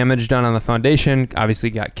the damage done on the foundation, obviously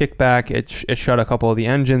got kickback. It shut a couple of the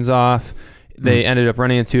engines off. They ended up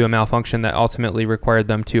running into a malfunction that ultimately required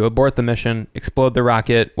them to abort the mission, explode the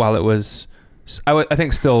rocket while it was, I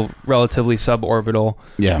think, still relatively suborbital.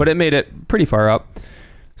 Yeah. But it made it pretty far up.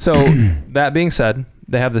 So that being said,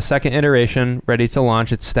 they have the second iteration ready to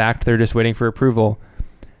launch. It's stacked. They're just waiting for approval.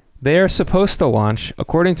 They are supposed to launch,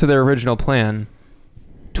 according to their original plan,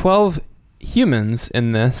 12 humans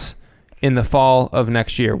in the fall of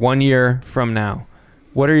next year, 1 year from now.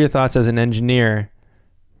 What are your thoughts as an engineer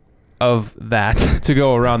of that? To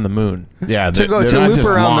go around the moon. Yeah, to loop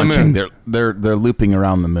around launching. the moon. They're looping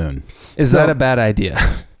around the moon. Is that a bad idea?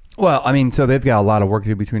 Well, I mean, so they've got a lot of work to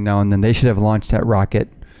do between now and then. They should have launched that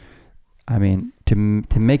rocket. I mean, to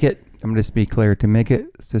make it, I'm going to just be clear, to make it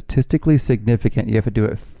statistically significant, you have to do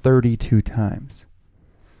it 32 times.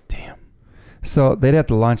 Damn. So they'd have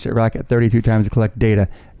to launch that rocket 32 times to collect data.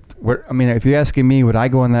 If you're asking me, would I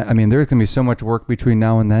go on that? I mean, there's going to be so much work between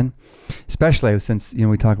now and then, especially since,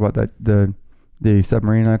 we talk about the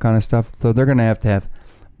submarine and that kind of stuff. So they're going to have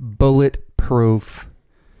bulletproof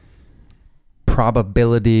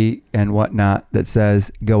probability and whatnot that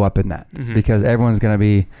says go up in that, because everyone's going to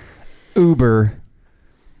be uber,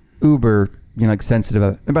 sensitive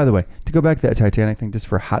of it. And by the way, to go back to that Titanic thing just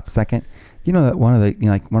for a hot second, that one of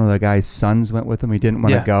the guy's sons went with him. He didn't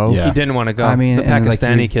want to go. Yeah. He didn't want to go. I mean, the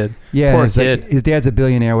Pakistani kid. Yeah, poor kid. His dad's a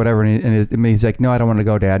billionaire, whatever, and he's like, no, I don't want to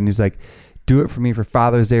go, Dad. And he's like, do it for me for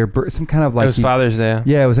Father's Day or some kind of like. It was Father's Day.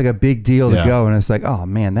 Yeah, it was like a big deal to go, and it's like, oh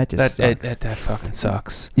man, that sucks. That fucking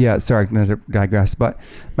sucks. Yeah, sorry, not to digress, but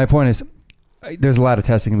my point is, there's a lot of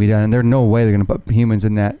testing to be done, and there's no way they're going to put humans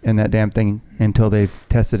in that damn thing until they've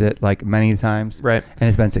tested it like many times, right? And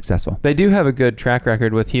it's been successful. They do have a good track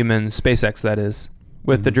record with humans, SpaceX that is,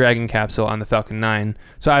 with the Dragon capsule on the Falcon 9.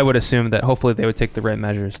 So I would assume that hopefully they would take the right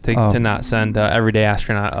measures to not send everyday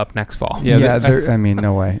astronaut up next fall. Yeah,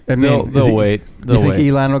 no way. I mean, they'll wait. You think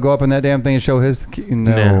Elon will go up in that damn thing and show his?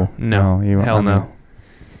 No, hell no.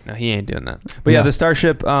 No, he ain't doing that. But the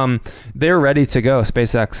Starship, they're ready to go.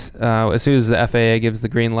 SpaceX, as soon as the FAA gives the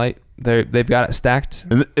green light, they've got it stacked.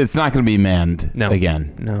 It's not going to be manned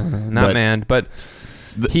again. No, not manned. But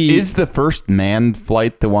is the first manned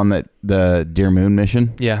flight the one that the Dear Moon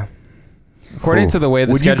mission? Yeah. According to the way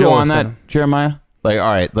the schedule would you go on is that, Jeremiah? Like, all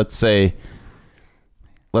right, let's say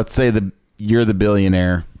you're the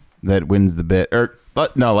billionaire that wins the bid, or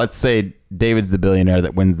no, let's say David's the billionaire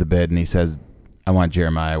that wins the bid, and he says, I want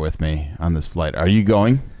Jeremiah with me on this flight. Are you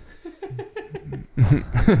going?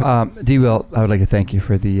 D. Will, I would like to thank you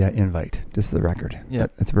for the invite, just for the record. Yeah.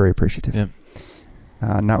 That's very appreciative. Yeah.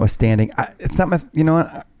 notwithstanding, it's not my. You know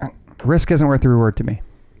what? Risk isn't worth the reward to me.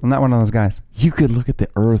 I'm not one of those guys. You could look at the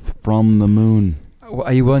Earth from the moon.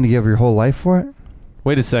 Are you willing to give your whole life for it?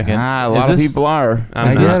 Wait a second. A lot of people are.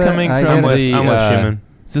 Is this coming from the? I'm with Schumann.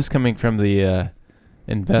 Is this coming from the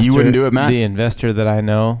investor? You wouldn't do it, Matt? The investor that I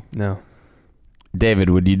know. No. David,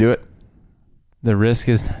 would you do it? The risk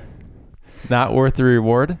is not worth the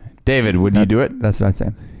reward. David, would you do it? That's what I'd say.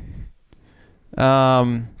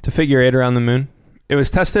 To figure 8 around the moon. It was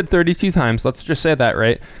tested 32 times. Let's just say that,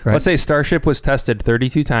 right? Let's say Starship was tested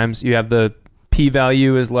 32 times. You have the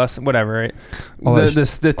p-value is less, whatever, right? The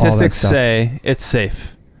statistics say it's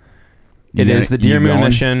safe. It is the Dear Moon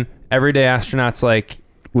mission. Everyday astronauts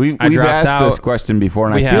We've asked this question before,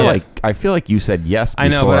 and I feel like you said yes before. I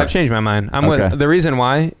know, but I've changed my mind. The reason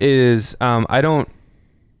why is I don't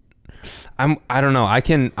know. I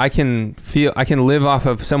can live off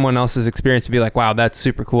of someone else's experience and be like, wow, that's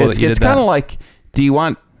super cool that you did that. It's kind of like, do you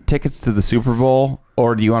want tickets to the Super Bowl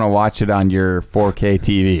or do you want to watch it on your 4K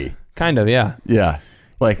TV? Kind of, yeah. Yeah.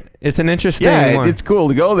 Like, it's an interesting one. It's cool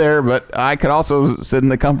to go there, but I could also sit in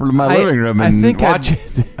the comfort of my living room and watch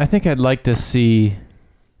it. I think I'd like to see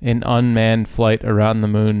an unmanned flight around the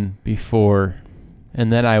moon before,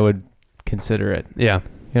 and then I would consider it. Yeah.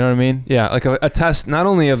 You know what I mean? Yeah, like a test not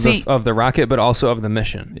only of the rocket, but also of the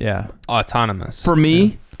mission. Yeah. Autonomous. For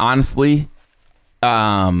me, honestly,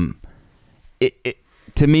 to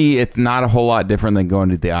me, it's not a whole lot different than going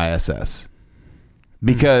to the ISS.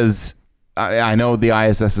 Because I know the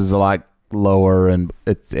ISS is a lot lower, and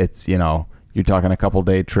it's you're talking a couple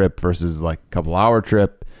day trip versus like a couple hour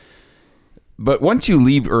trip. But once you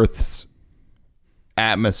leave Earth's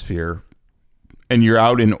atmosphere and you're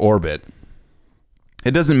out in orbit,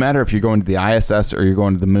 it doesn't matter if you're going to the ISS or you're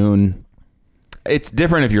going to the moon. It's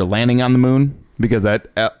different if you're landing on the moon, because that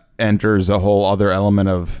enters a whole other element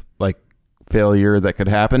of like failure that could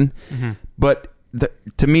happen. Mm-hmm. But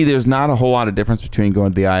to me, there's not a whole lot of difference between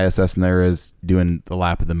going to the ISS and there is doing the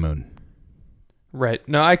lap of the moon. Right.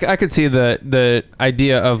 No, I could see the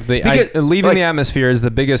idea of leaving the atmosphere is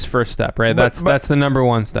the biggest first step, right? That's the number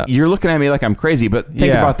one step. You're looking at me like I'm crazy, but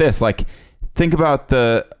think about this. Like, think about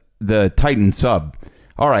the Titan sub.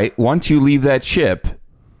 All right, once you leave that ship,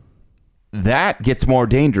 that gets more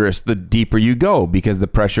dangerous the deeper you go, because the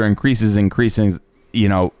pressure increasing,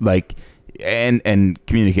 and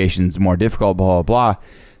communication's more difficult, blah, blah, blah.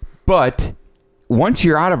 But once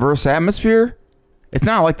you're out of Earth's atmosphere, it's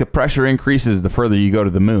not like the pressure increases the further you go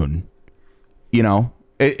to the moon.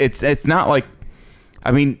 It's not like,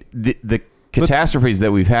 I mean, the catastrophes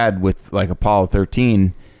that we've had with like Apollo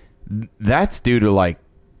 13, that's due to like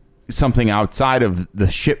something outside of the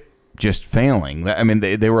ship just failing. I mean,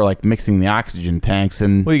 they were like mixing the oxygen tanks,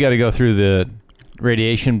 and you got to go through the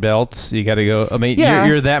radiation belts. You got to go. I mean,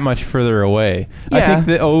 you're that much further away. Yeah. I think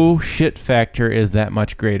the oh shit factor is that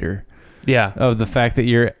much greater. Yeah, of the fact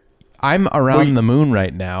that I'm around the moon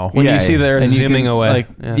right now. When you see the Earth zooming away,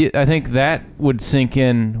 I think that would sink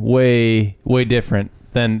in way, way different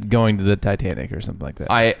than going to the Titanic or something like that.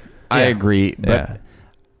 I agree, but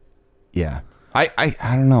I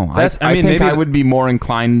don't know. I think I would be more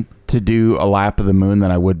inclined to do a lap of the moon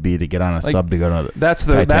than I would be to get on a sub to go to the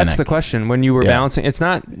Titanic. That's the question. When you were balancing, it's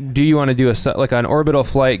not, do you want to do like an orbital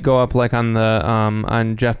flight, go up like on the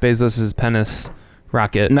on Jeff Bezos's Penis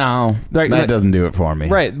rocket? No, that doesn't do it for me.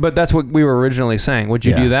 Right, but that's what we were originally saying. Would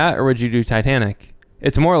you do that, or would you do Titanic?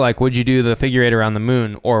 It's more like, would you do the figure 8 around the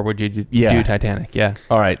moon, or would you do Titanic? Yeah.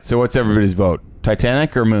 All right, so what's everybody's vote?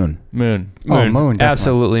 Titanic or moon? Moon. Oh, moon. Definitely.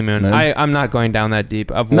 Absolutely moon. I'm not going down that deep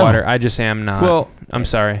of water. I just say I'm not. Well, I'm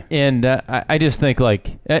sorry. And I just think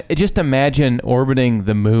just imagine orbiting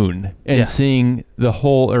the moon and seeing the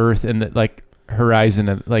whole Earth and the horizon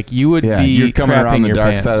of you would be you're coming around the dark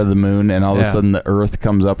pants. side of the moon, and all of a sudden the Earth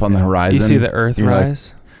comes up on the horizon. You see the Earth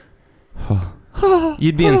rise.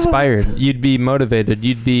 You'd be inspired. You'd be motivated.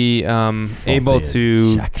 You'd be able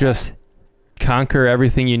to just conquer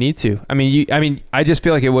everything you need to. I mean, I just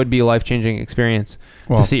feel like it would be a life-changing experience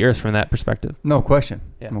to see Earth from that perspective. No question.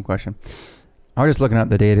 Yeah. No question. I was just looking at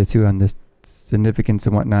the data too on this significance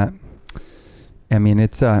and whatnot. I mean,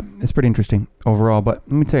 it's pretty interesting overall. But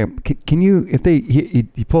let me tell you, can you, if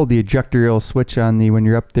you pulled the ejectorial switch on when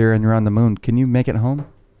you're up there and you're on the moon, can you make it home?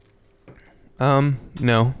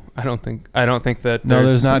 No. I don't think that.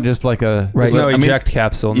 There's not just like a there's no eject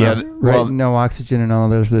capsule. No. Yeah, right. No oxygen and all.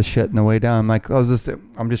 There's this shit in the way down. I'm like, I'm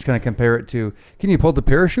just gonna compare it to. Can you pull the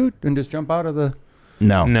parachute and just jump out of the?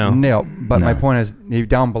 No. But my point is, you're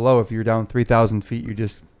down below. If you're down 3,000 feet, you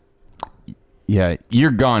just. Yeah,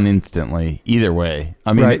 you're gone instantly. Either way.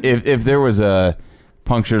 I mean, if there was a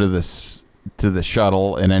puncture to the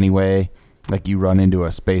shuttle in any way, Like you run into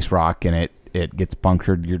a space rock and it gets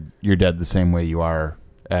punctured, you're dead the same way you are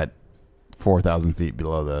at 4,000 feet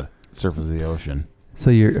below the surface of the ocean. So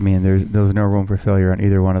there's no room for failure on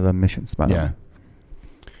either one of the missions. By the way.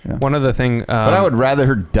 Yeah. One other thing, but I would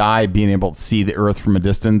rather die being able to see the Earth from a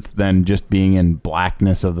distance than just being in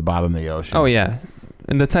blackness of the bottom of the ocean. Oh yeah,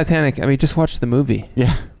 and the Titanic. I mean, just watch the movie.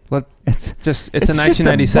 Yeah, it's a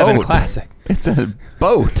 1997 classic. It's a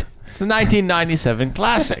boat. It's a 1997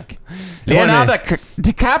 classic. Leonardo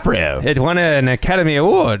DiCaprio. It won an Academy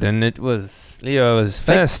Award, and it was Leo's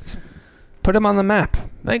first. Put him on the map.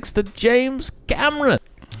 Thanks to James Cameron.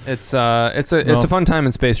 It's a fun time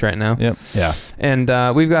in space right now. Yep. Yeah.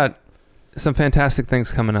 And we've got some fantastic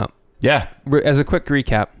things coming up. Yeah. As a quick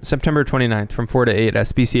recap, September 29th from 4 to 8 at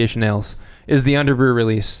Speciation Ales is the UnderBru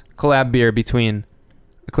release, collab beer between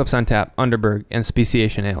Eclipse on Tap, Underberg, and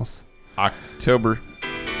Speciation Ales. October.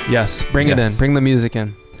 Yes, bring it in. Bring the music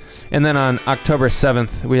in. And then on October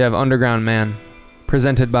 7th, we have Underground Man,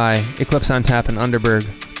 presented by Eclipse on Tap and Underberg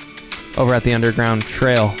over at the Underground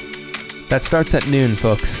Trail. That starts at noon,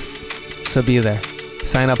 folks. So be there.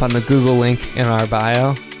 Sign up on the Google link in our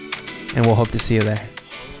bio, and we'll hope to see you there.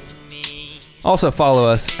 Also follow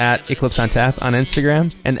us at Eclipse on Tap on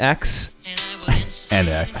Instagram and X.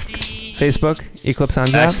 Facebook, Eclipse on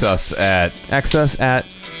Tap. X us at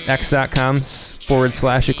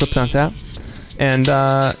x.com/Eclipse on Tap. And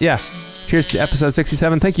cheers to episode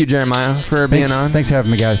 67. Thank you, Jeremiah, for being on. Thanks for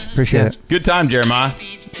having me, guys. Appreciate it. Good time, Jeremiah.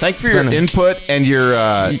 Thank you for your input and your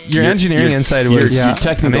engineering insight was your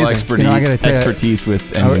technical amazing. expertise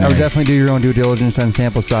with engineering. I would definitely do your own due diligence on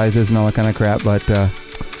sample sizes and all that kind of crap, but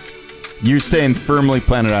you're staying firmly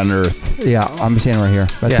planted on Earth. Yeah, I'm staying right here.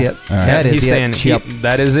 That's it. All right.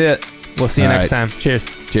 That is it. We'll see you next time. Cheers.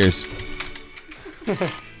 Cheers.